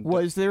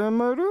 was there a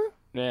murder?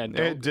 Yeah,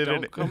 did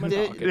don't it- come and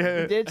talk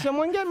it. Did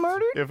someone get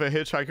murdered? If a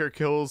hitchhiker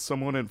kills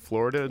someone in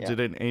Florida, did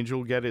an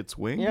angel get its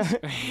wings? Yeah.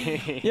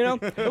 You know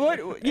what?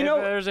 If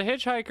there's a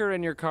hitchhiker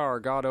in your car,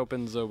 God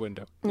opens a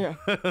window. Yeah.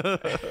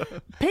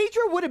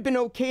 Pedro would have been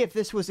okay if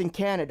this was in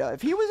Canada.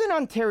 If he was in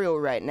Ontario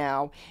right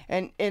now,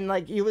 and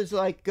like he was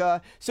like,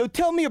 so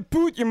tell me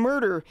about your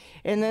murder,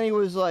 and then he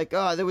was like,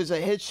 oh, there was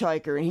a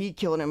hitchhiker and he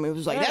killed him. It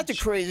was like, that's a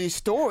crazy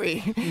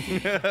story.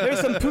 There's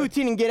some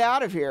poutine and get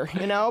out of here,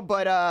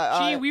 But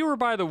Gee, we were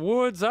by the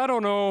woods. I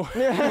don't know.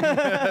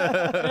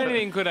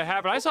 Anything could have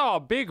happened. I saw a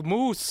big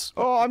moose.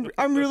 oh,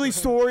 I'm really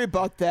sorry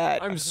about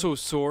that. I'm so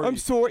sorry. I'm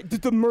sorry.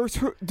 Did the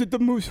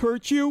moose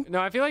hurt you?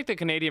 No, I feel like the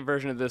Canadian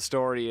version of this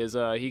story is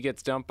he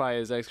gets dumped by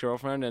his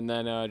ex-girlfriend and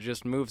then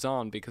just moves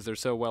on because they're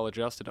so well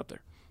adjusted up there.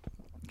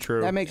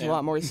 True. That makes a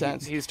lot more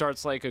sense. He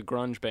starts like a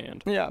grunge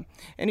band. Yeah,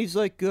 and he's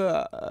like, It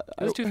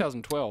was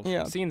 2012.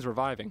 Yeah. Scene's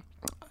reviving.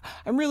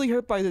 I'm really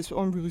hurt by this. Oh,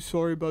 I'm really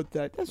sorry about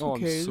that. That's Oh,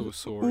 I'm okay. so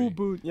sorry. Ooh,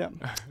 boo. Yeah.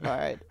 All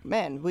right,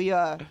 man. We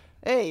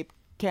hey,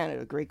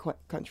 Canada, great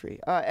country.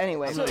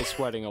 Anyway, I'm really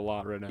sweating a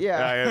lot right now. yeah.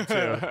 I am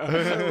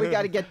too. So we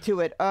got to get to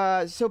it.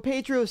 So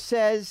Pedro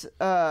says,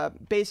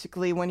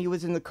 basically, when he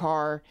was in the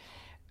car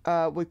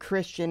with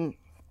Christian,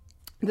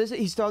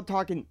 he started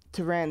talking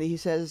to Randy. He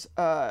says,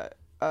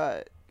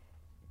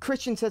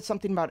 Christian said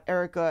something about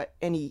Erica,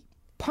 and he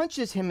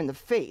punches him in the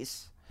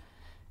face,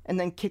 and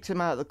then kicks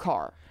him out of the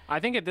car. I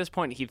think at this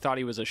point he thought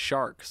he was a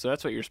shark, so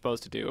that's what you're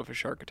supposed to do if a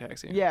shark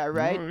attacks you. Yeah,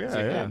 right. Oh, It's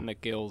yeah, like yeah. hitting the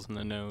gills and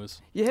the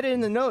nose. You hit it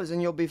in the nose,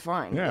 and you'll be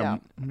fine. Yeah,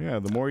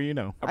 the more you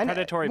know. A I know-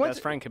 predatory once-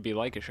 best friend could be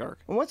like a shark.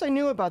 Once I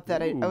knew about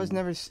that, I was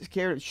never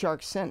scared of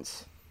sharks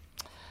since.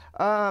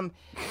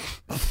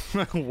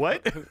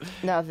 What?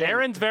 Nothing.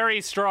 Aaron's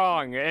very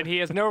strong, and he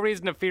has no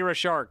reason to fear a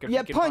shark. If Yeah,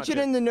 he can punch it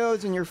in the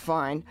nose and you're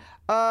fine.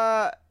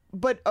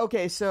 But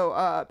okay,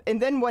 so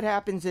and then what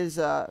happens is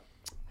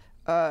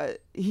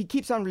he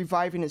keeps on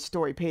reviving his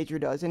story. Pedro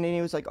does, and then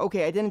he was like,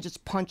 "Okay, I didn't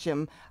just punch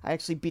him. I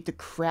actually beat the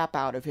crap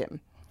out of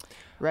him."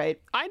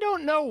 Right? I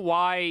don't know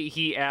why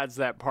he adds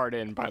that part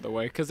in, by the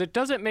way, because it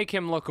doesn't make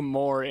him look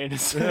more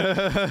innocent.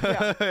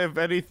 If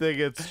anything,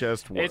 it's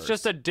just worse. It's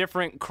just a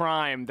different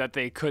crime that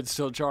they could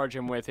still charge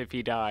him with if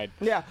he died.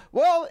 Yeah.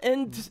 Well,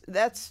 and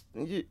it's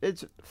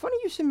funny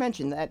you should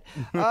mention that.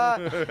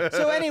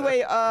 So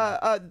anyway,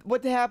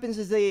 what happens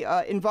is they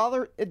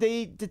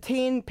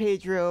detain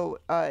Pedro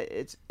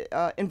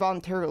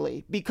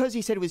involuntarily because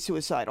he said he was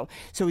suicidal.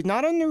 So he's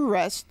not under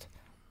arrest,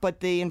 but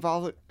they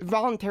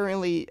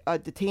voluntarily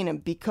detain him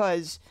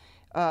because,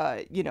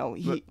 they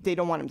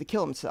don't want him to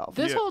kill himself.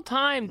 This whole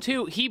time,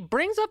 too, he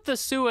brings up the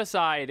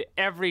suicide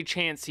every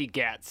chance he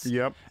gets.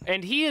 Yep.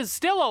 And he is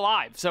still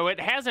alive, so it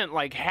hasn't,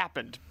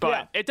 happened.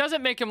 But it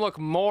doesn't make him look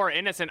more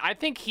innocent. I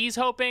think he's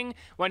hoping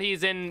when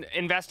he's in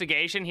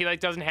investigation, he,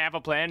 doesn't have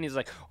a plan. He's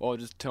like, oh,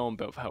 just tell him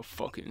about how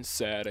fucking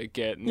sad I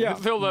get, and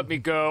they'll let me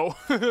go.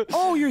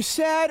 Oh, you're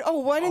sad? Oh,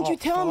 why didn't you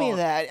tell me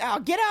that? Oh,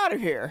 get out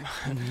of here.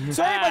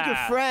 Sorry about your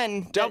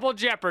friend. Double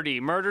jeopardy.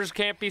 Murders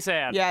can't be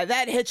sad. Yeah,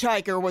 that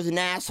hitchhiker was an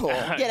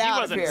asshole. Get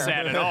out of here. He wasn't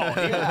sad at all.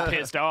 He was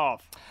pissed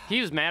off.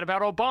 He was mad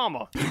about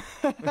Obama.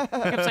 He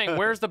kept saying,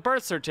 where's the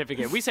birth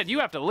certificate? We said,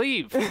 you have to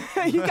leave.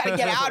 You got to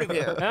get out of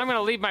here. And I'm going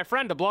to leave my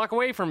friend a block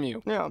away from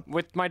you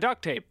with my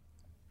duct tape.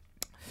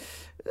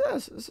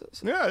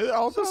 Yeah, it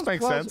all just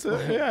makes sense.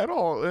 It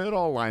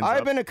all lines up.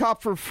 I've been a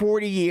cop for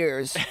 40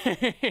 years,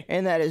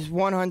 and that is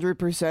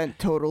 100%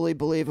 totally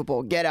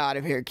believable. Get out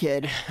of here,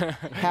 kid.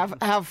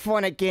 Have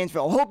fun at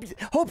Gainesville.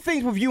 Hope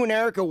things with you and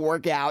Erica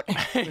work out.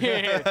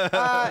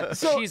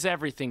 She's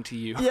everything to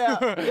you.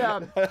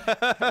 Yeah.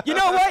 You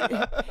know what?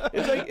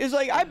 It's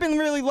like I've been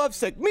really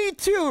lovesick. Me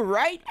too,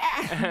 right?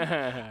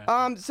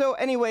 So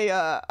anyway,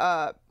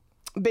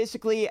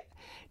 basically.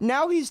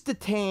 Now he's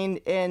detained,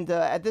 and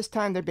at this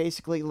time they're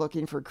basically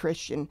looking for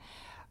Christian.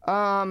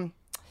 What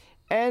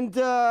ends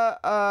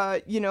up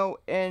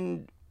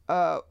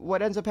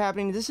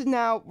happening,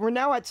 we're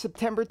now at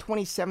September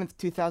 27th,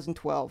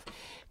 2012.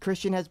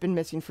 Christian has been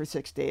missing for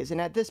 6 days,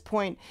 and at this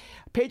point,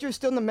 Pedro's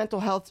still in the mental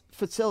health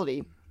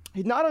facility.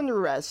 He's not under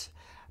arrest,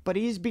 but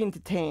he's being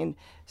detained.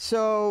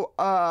 So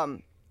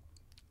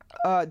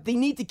they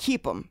need to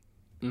keep him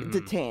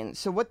detained.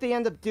 So what they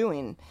end up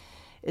doing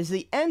is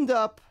they end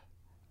up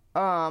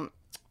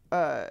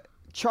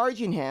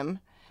charging him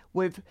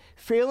with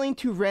failing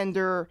to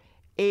render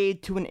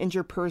aid to an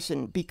injured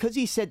person because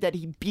he said that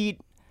he beat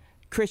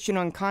Christian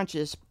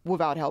unconscious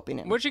without helping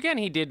him. Which again,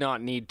 he did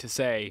not need to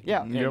say.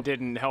 Yeah, and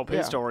didn't help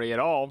his story at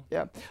all.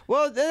 Yeah.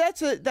 Well,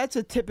 that's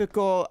a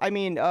typical. I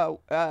mean,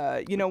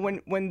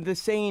 when the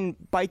saying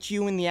 "bite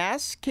you in the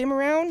ass" came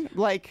around,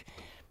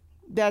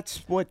 that's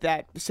what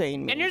that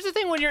saying means. And here's the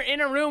thing, when you're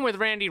in a room with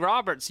Randy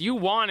Roberts, you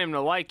want him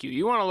to like you.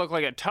 You want to look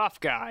like a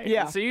tough guy.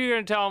 Yeah. So you're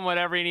going to tell him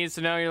whatever he needs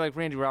to know. You're like,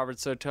 Randy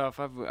Roberts so tough.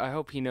 I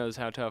hope he knows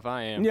how tough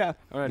I am. Yeah.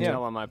 I'm going to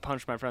tell him I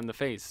punched my friend in the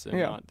face and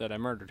not that I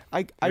murdered.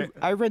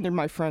 I rendered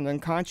my friend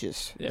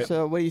unconscious. Yeah.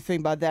 So what do you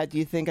think about that? Do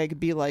you think I could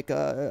be like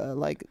a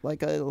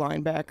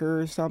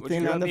linebacker or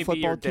something on the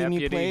football team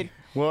you played?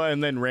 Well,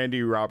 and then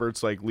Randy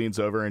Roberts leans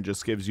over and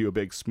just gives you a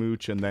big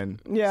smooch, and then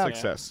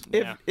success.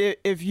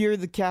 If you're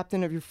the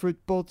captain of your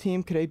football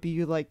team, could I be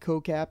your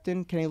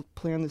co-captain? Can I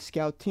play on the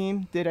scout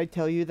team? Did I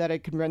tell you that I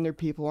could render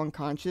people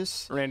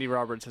unconscious? Randy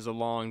Roberts has a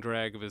long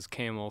drag of his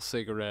Camel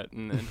cigarette,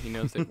 and then he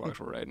knows they walks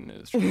right in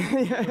his.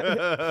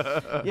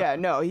 Yeah,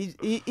 no,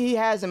 he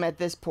has him at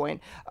this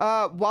point.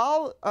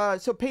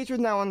 So Pedro's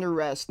now under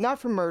arrest, not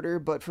for murder,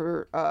 but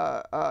for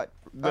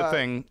the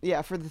thing.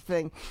 Yeah, for the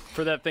thing.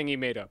 For that thing he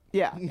made up.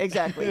 Yeah,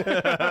 exactly.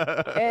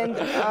 And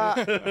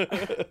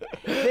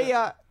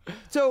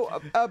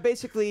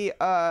basically,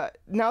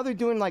 now they're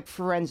doing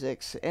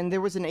forensics, and there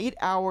was an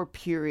 8-hour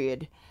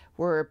period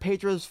where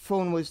Pedro's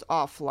phone was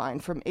offline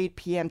from 8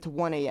 p.m. to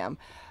 1 a.m.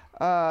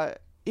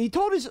 He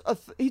told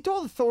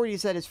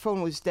authorities that his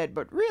phone was dead,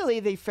 but really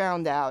they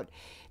found out.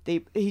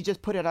 He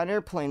just put it on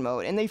airplane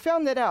mode, and they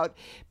found that out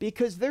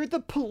because they're the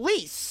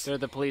police. They're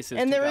the police,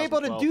 and they're able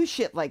to do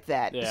shit like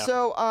that. Yeah.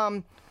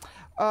 So,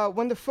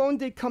 when the phone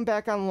did come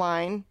back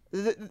online,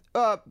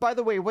 by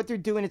the way, what they're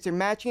doing is they're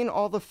matching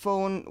all the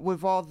phone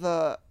with all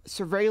the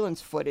surveillance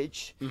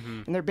footage,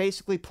 and they're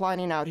basically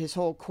plotting out his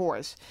whole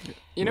course.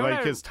 You know,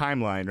 his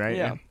timeline, right?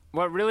 Yeah.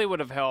 What really would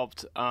have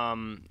helped,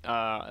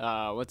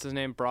 what's his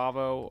name?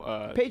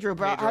 Bravo? Pedro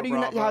Bravo.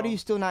 How do you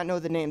still not know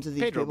the names of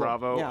these Pedro people?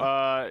 Bravo.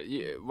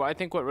 Yeah. I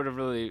think what would have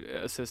really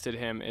assisted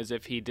him is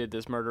if he did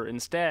this murder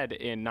instead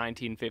in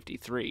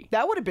 1953.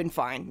 That would have been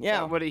fine.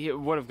 Yeah. He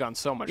would have gone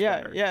so much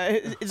better. Yeah.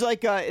 It's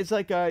like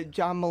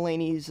John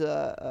Mulaney's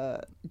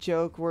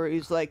joke where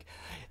he's like,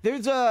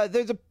 "There's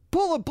a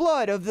pool of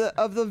blood of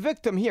the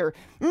victim here.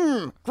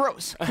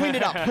 Gross. Clean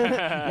it up."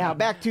 Now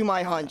back to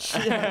my hunch.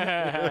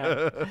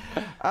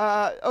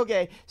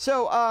 Okay,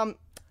 so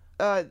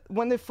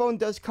when the phone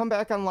does come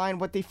back online,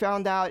 what they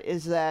found out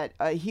is that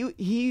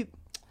he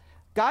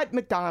got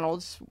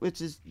McDonald's,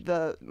 which is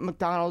the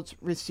McDonald's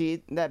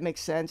receipt. That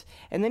makes sense.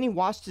 And then he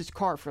washed his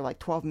car for like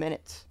 12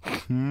 minutes.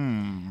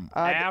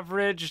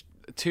 Average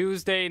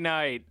Tuesday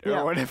night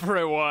or whatever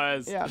it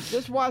was. Yeah,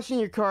 just washing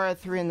your car at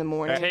 3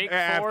 a.m. Take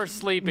 4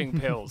 sleeping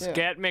pills.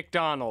 Get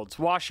McDonald's.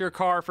 Wash your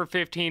car for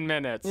 15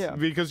 minutes. Yeah.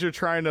 Because you're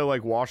trying to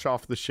like wash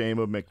off the shame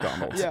of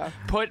McDonald's. Yeah.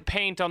 Put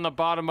paint on the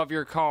bottom of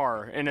your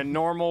car in a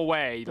normal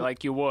way,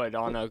 like you would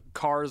on a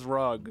car's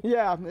rug.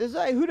 Yeah, it's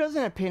like, who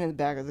doesn't have paint in the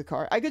back of the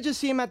car? I could just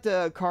see him at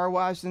the car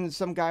wash, and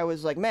some guy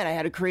was like, "Man, I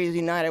had a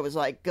crazy night. I was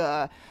like,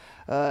 I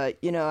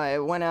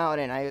went out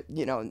and I,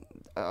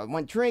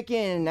 went drinking,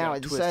 and now I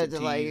decided to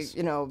like,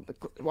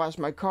 wash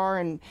my car."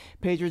 And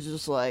Pedro's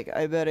just like,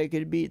 "I bet I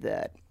could beat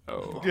that."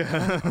 Oh.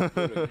 Yeah.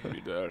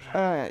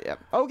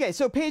 Okay,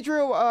 so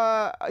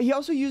Pedro, he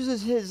also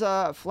uses his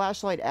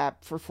flashlight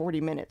app for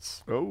 40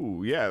 minutes.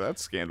 Oh, yeah,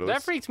 that's scandalous.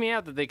 That freaks me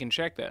out that they can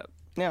check that.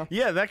 Yeah.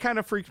 Yeah, that kind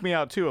of freaked me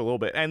out too a little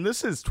bit. And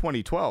this is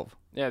 2012.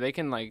 Yeah, they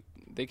can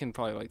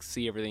probably like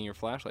see everything your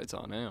flashlight's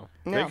on now.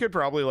 They could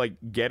probably like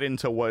get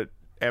into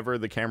whatever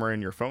the camera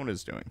in your phone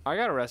is doing. I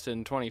got arrested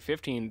in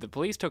 2015. The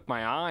police took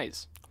my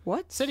eyes.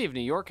 What? City of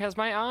New York has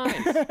my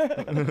eyes.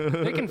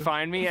 They can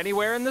find me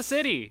anywhere in the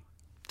city.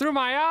 Through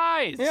my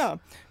eyes. Yeah,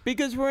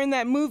 because we're in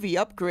that movie,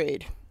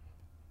 Upgrade.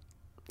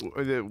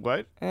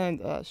 What? And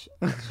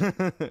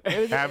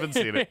Haven't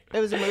seen it. it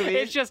was a movie.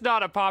 It's just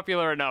not a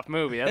popular enough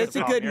movie. That's It's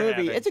a good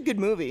movie. It's a good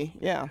movie.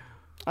 Yeah,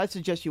 I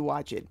suggest you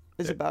watch it.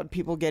 It's about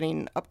people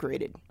getting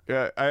upgraded.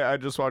 Yeah, I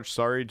just watched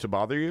Sorry to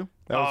Bother You.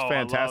 That was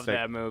fantastic.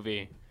 I love that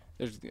movie.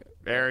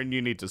 Aaron, you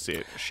need to see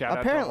it. Shout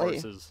Apparently,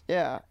 out to horses.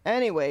 Yeah.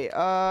 Anyway, oh,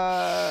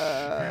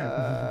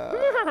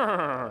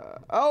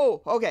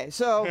 okay.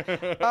 So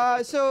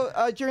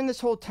during this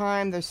whole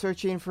time, they're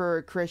searching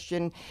for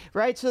Christian,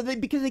 right? So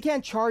because they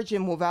can't charge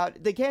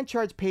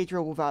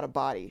Pedro without a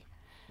body,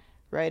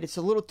 right? It's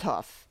a little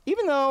tough,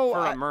 even though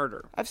For a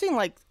murder. I've seen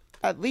like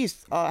at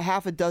least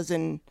half a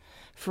dozen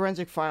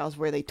forensic files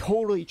where they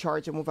totally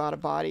charge him without a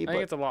body. I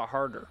think it's a lot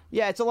harder.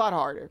 Yeah, it's a lot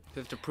harder.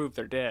 Just to prove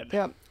they're dead.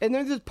 Yeah, and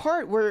there's this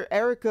part where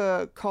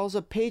Erica calls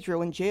up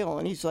Pedro in jail,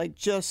 and he's like,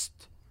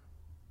 "Just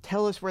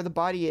tell us where the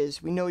body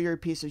is. We know you're a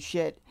piece of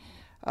shit."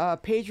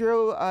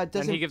 Pedro doesn't.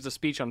 And he gives a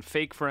speech on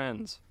fake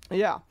friends.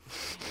 Yeah,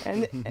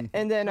 and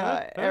then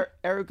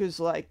Erica's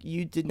like,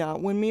 "You did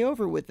not win me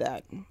over with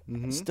that.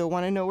 Still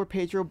want to know where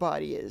Pedro's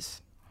body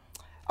is."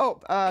 Oh,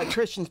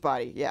 Christian's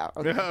body. Yeah.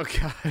 Okay. Oh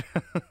God.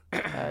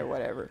 All right.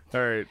 Whatever.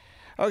 All right.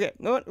 Okay.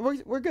 No,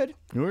 we're good.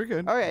 We're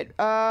good. All right.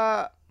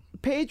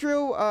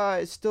 Pedro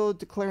is still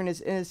declaring his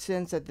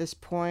innocence at this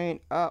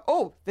point.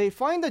 They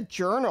find a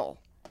journal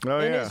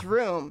in his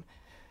room.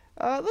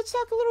 Let's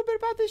talk a little bit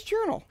about this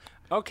journal.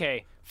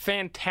 Okay,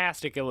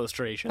 fantastic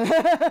illustration.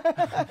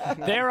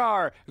 There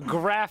are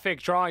graphic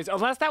drawings,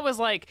 unless that was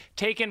like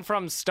taken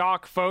from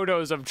stock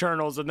photos of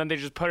journals and then they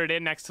just put it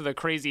in next to the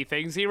crazy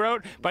things he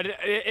wrote. But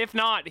if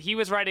not, he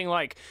was writing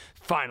like,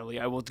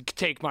 "Finally, I will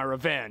take my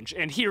revenge,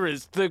 and here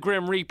is the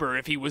Grim Reaper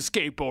if he was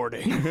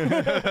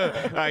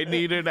skateboarding." I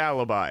need an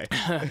alibi.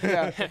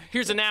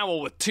 Here's an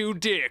owl with 2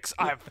 dicks.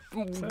 I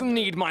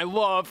need my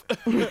love.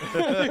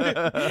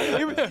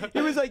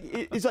 It was like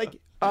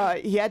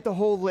he had the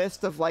whole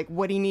list of like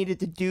what he needed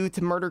to do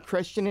to murder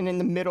Christian, and in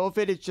the middle of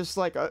it, it's just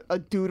like a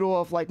doodle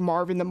of like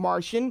Marvin the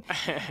Martian,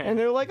 and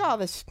they're like, "Oh,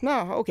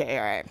 okay,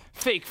 all right."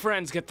 Fake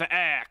friends get the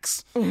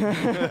axe.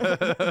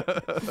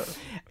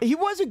 He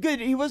was a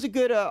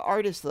good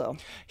artist though.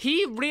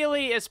 He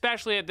really,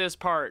 especially at this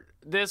part,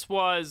 this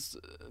was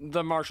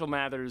the Marshall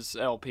Mathers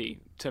LP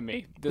to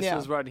me. This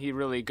is when he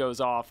really goes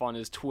off on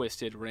his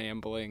twisted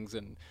ramblings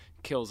and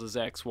kills his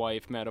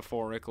ex-wife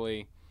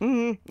metaphorically.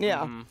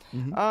 Yeah.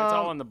 It's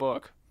all in the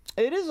book.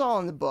 It is all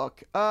in the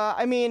book.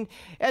 I mean,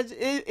 as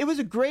it was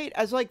a great,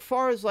 as like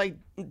far as like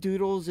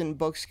doodles and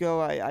books go,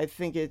 I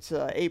think it's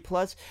A+.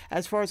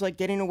 As far as like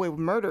getting away with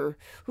murder,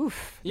 don't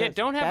have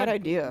bad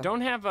idea.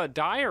 Don't have a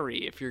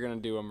diary if you're gonna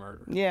do a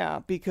murder. Yeah,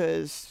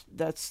 because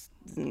that's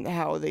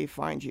how they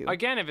find you.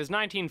 Again, if it's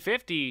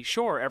 1950,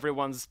 sure,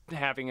 everyone's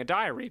having a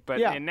diary, but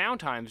in now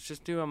times,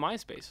 just do a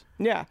MySpace.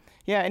 Yeah,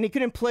 and he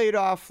couldn't play it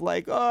off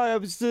like, I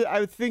was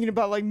thinking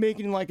about like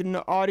making like an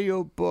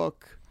audio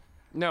book.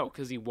 No,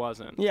 because he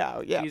wasn't.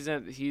 Yeah.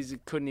 He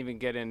couldn't even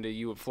get into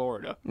U of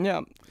Florida.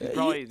 Yeah. He's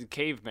probably a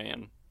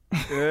caveman.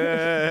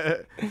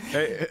 You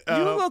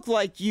look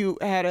like you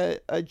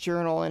had a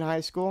journal in high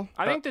school.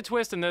 I think the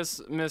twist in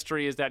this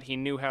mystery is that he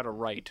knew how to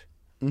write.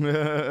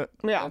 Yeah.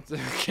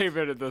 Gave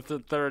it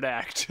the third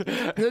act.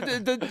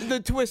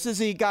 The twist is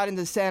he got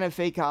into Santa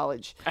Fe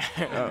College.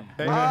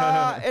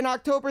 In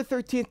October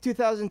 13th,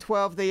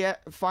 2012, they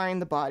find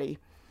the body.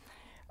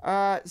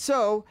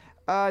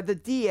 The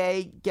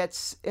DA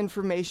gets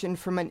information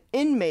from an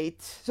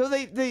inmate. So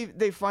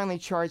they finally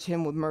charge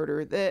him with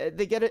murder.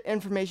 They get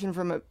information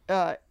from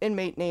an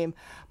inmate named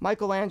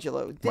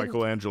Michelangelo.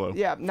 Michelangelo.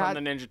 Yeah, from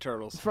the Ninja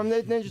Turtles. From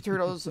the Ninja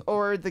Turtles,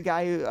 or the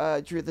guy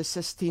who drew the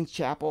Sistine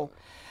Chapel.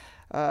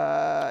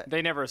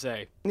 They never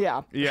say.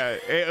 Yeah. Yeah,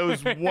 it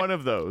was one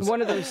of those.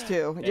 One of those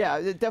two. Yeah,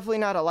 definitely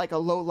not a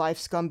low-life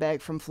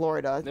scumbag from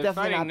Florida.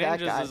 Definitely not that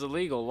guy. Fighting ninjas is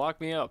illegal. Lock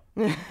me up.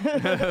 And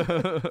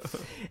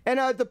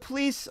the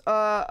police,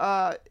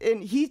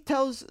 and he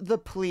tells the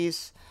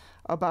police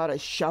about a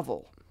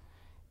shovel.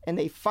 And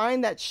they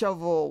find that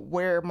shovel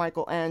where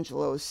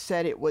Michelangelo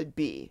said it would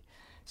be.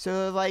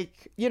 So,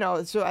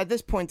 so at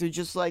this point, they're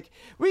just like,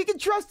 we can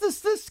trust this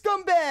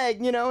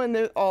scumbag, and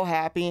they're all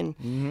happy.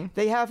 And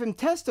they have him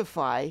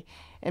testify.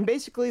 And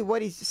basically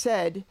what he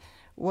said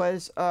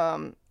was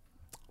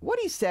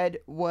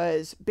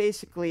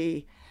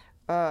basically,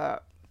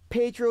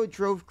 Pedro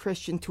drove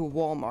Christian to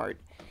Walmart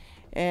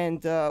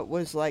and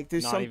was like,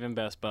 there's not even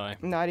Best Buy.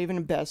 Not even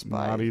a Best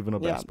Buy. Not even a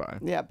Best Buy.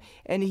 Yeah.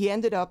 And he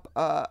ended up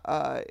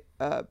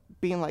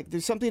being like,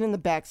 there's something in the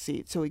back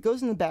seat. So he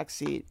goes in the back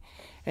seat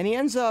and he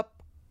ends up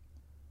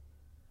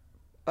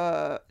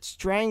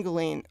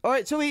strangling. All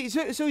right, so he's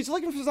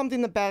looking for something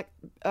in the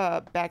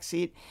back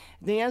seat.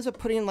 Then he ends up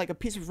putting like a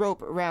piece of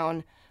rope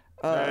around.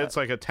 It's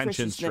like a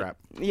tension strap.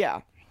 Yeah,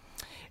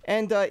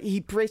 and he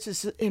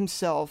braces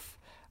himself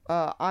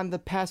on the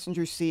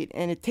passenger seat,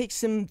 and it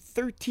takes him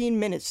 13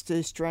 minutes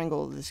to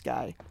strangle this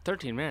guy.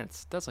 13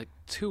 minutes? That's like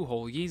 2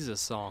 whole Yeezus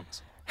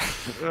songs.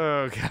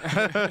 Okay.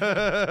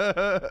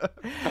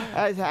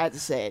 I had to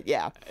say it.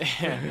 Yeah.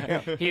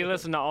 He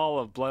listened to all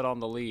of Blood on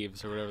the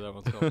Leaves or whatever that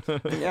one's called.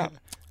 Yeah.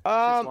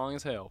 It's long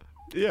as hell.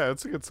 Yeah,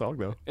 it's a good song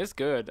though. It's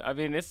good. I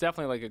mean, it's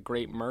definitely like a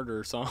great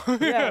murder song.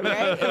 Yeah,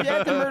 right? If you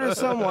had to murder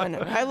someone,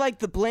 I like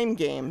The Blame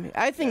Game.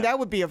 I think that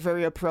would be a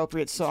very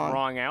appropriate song. It's the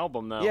wrong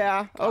album, though.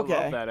 Yeah, okay.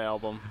 I love that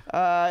album.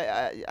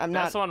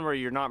 That's one where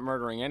you're not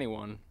murdering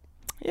anyone.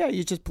 Yeah,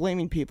 you're just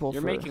blaming people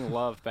You're making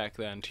love back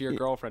then to your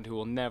girlfriend who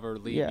will never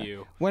leave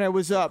you. When I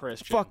was up,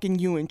 Christian. Fucking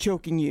you and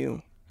choking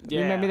you. Yeah.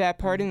 You remember that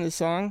part in the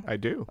song? I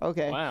do.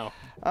 Okay. Wow.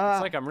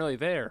 It's like I'm really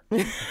there.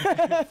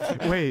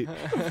 Wait,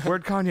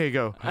 where'd Kanye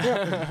go?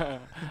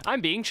 I'm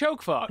being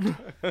choke fucked.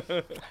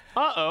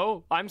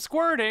 Uh-oh, I'm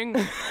squirting.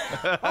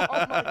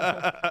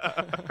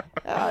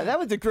 That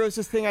was the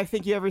grossest thing I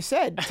think you ever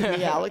said to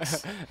me,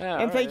 Alex.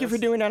 And thank you for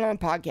doing that on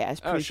podcast.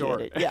 Appreciate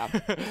it. Yeah.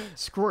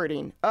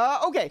 Squirting.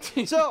 Okay.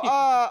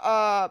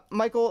 So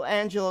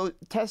Michelangelo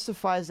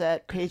testifies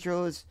at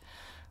Pedro's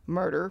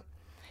murder.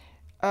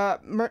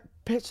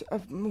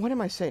 What am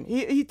I saying?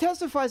 He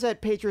testifies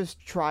at Pedro's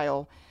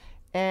trial,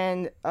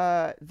 and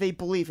they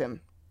believe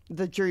him.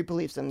 The jury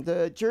believes him.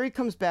 The jury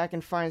comes back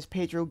and finds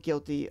Pedro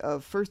guilty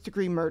of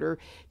first-degree murder,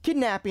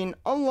 kidnapping,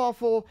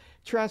 unlawful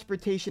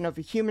transportation of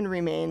human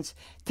remains,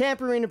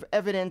 tampering of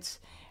evidence,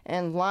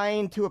 and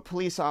lying to a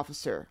police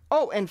officer.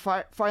 Oh, and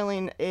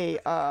filing a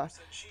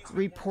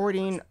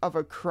reporting of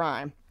a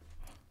crime.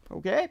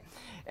 Okay?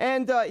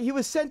 And he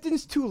was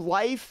sentenced to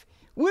life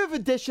with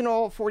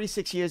additional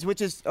 46 years,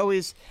 which is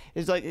always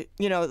like,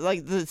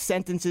 like the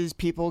sentences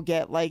people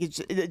get. Like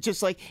it's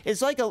just like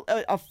it's like a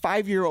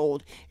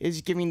 5-year-old is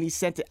giving these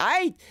sentences.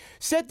 I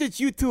sentence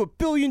you to 1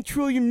 billion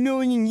trillion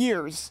million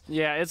years.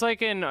 Yeah, it's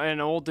like in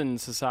olden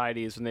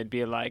societies when they'd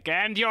be like,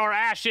 and your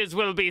ashes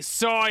will be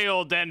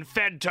soiled and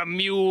fed to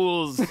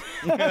mules. And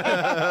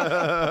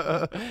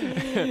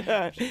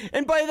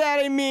by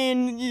that I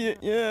mean,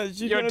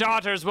 your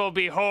daughters will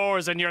be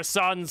whores and your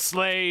sons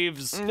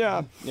slaves.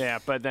 Yeah. Yeah,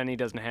 but then he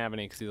doesn't have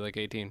any because he's like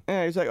 18.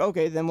 Yeah, he's like,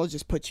 okay, then we'll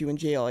just put you in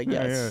jail, I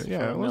guess.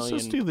 Yeah. Let's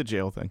just do the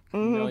jail thing.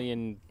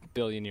 Million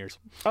billion years.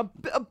 A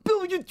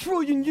billion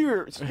trillion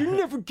years. You're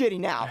never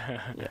getting out.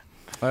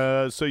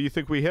 So you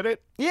think we hit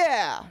it?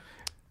 Yeah.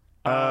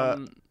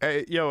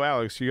 Hey, yo,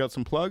 Alex, you got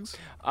some plugs?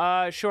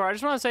 Sure. I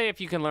just want to say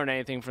if you can learn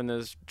anything from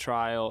this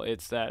trial,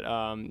 it's that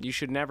you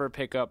should never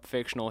pick up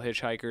fictional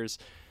hitchhikers.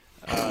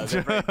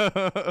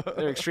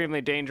 They're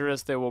extremely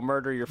dangerous. They will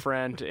murder your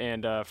friend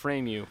and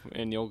frame you,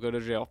 and you'll go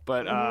to jail.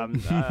 But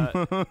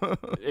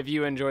if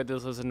you enjoyed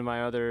this, listen to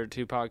my other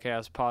 2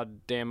 podcasts,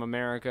 Pod Damn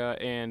America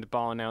and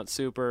Ballin' Out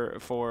Super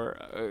for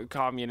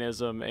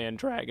communism and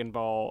Dragon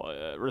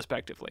Ball,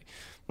 respectively.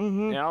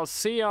 And I'll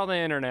see you on the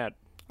internet.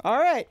 All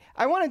right.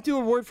 I want to do a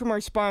word from our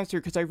sponsor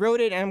because I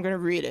wrote it and I'm going to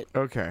read it.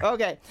 Okay.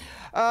 Okay.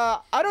 I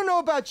don't know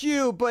about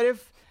you, but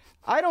if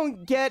I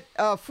don't get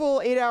a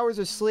full 8 hours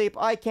of sleep,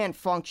 I can't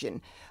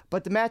function.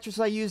 But the mattress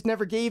I used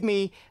never gave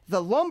me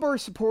the lumbar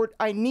support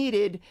I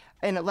needed,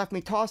 and it left me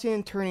tossing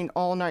and turning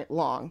all night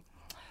long.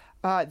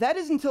 That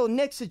is until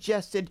Nick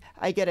suggested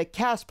I get a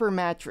Casper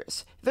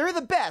mattress. They're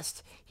the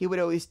best, he would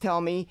always tell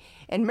me.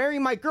 And Mary,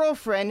 my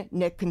girlfriend,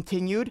 Nick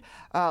continued,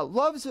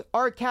 loves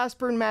our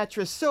Casper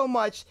mattress so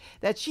much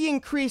that she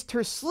increased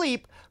her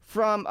sleep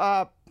per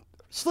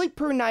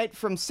night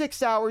from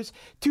 6 hours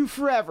to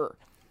forever.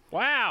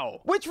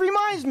 Wow. Which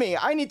reminds me,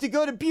 I need to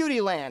go to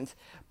Beautyland.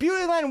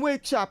 Beautyland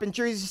Wig Shop in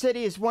Jersey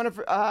City is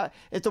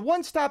it's a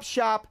one-stop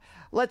shop.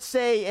 Let's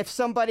say if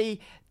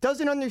somebody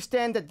doesn't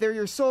understand that they're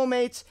your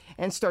soulmates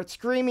and start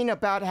screaming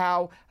about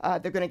how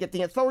they're going to get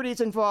the authorities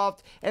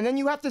involved, and then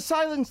you have to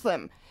silence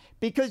them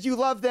because you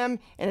love them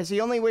and it's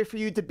the only way for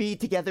you to be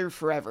together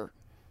forever.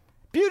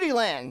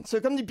 Beautyland. So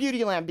come to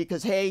Beautyland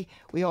because, hey,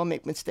 we all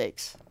make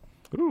mistakes.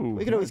 Ooh,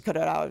 We could always cut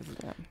it out.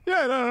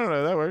 Yeah,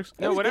 no, that works.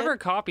 No, whatever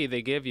copy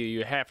they give you,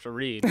 you have to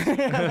read.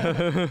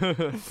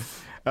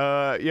 Yo,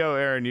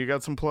 Aaron, you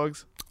got some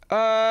plugs?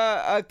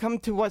 Come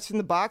to What's in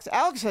the Box.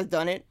 Alex has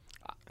done it.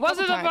 What's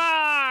in the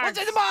box? What's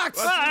in the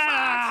box?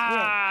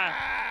 Yeah.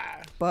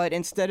 But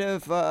instead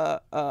of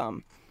a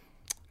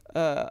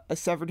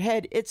severed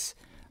head, it's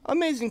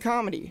amazing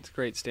comedy. It's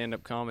great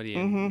stand-up comedy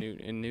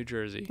in New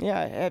Jersey.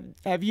 Yeah.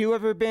 Have you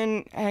ever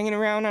been hanging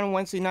around on a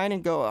Wednesday night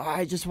and go,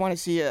 I just want to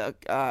see a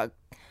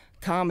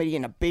comedy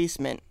in a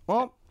basement?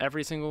 Well,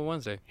 every single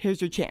Wednesday.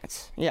 Here's your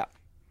chance. Yeah.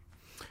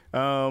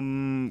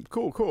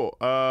 Cool.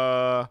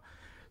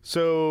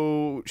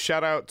 So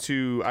shout out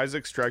to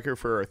Isaac Stryker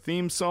for our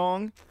theme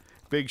song.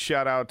 Big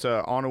shout out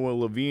to Anawa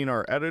Levine,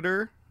 our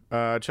editor.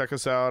 Check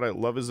us out at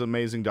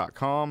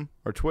loveisamazing.com.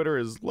 Our Twitter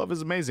is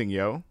loveisamazing,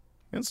 yo.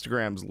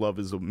 Instagram's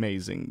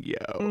loveisamazing,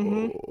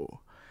 yo.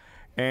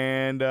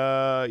 And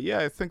yeah,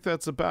 I think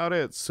that's about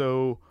it.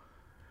 So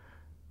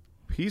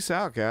peace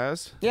out,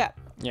 guys. Yeah.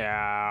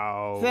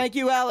 Yeah. Thank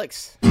you,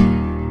 Alex.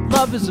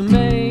 Love is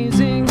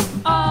amazing.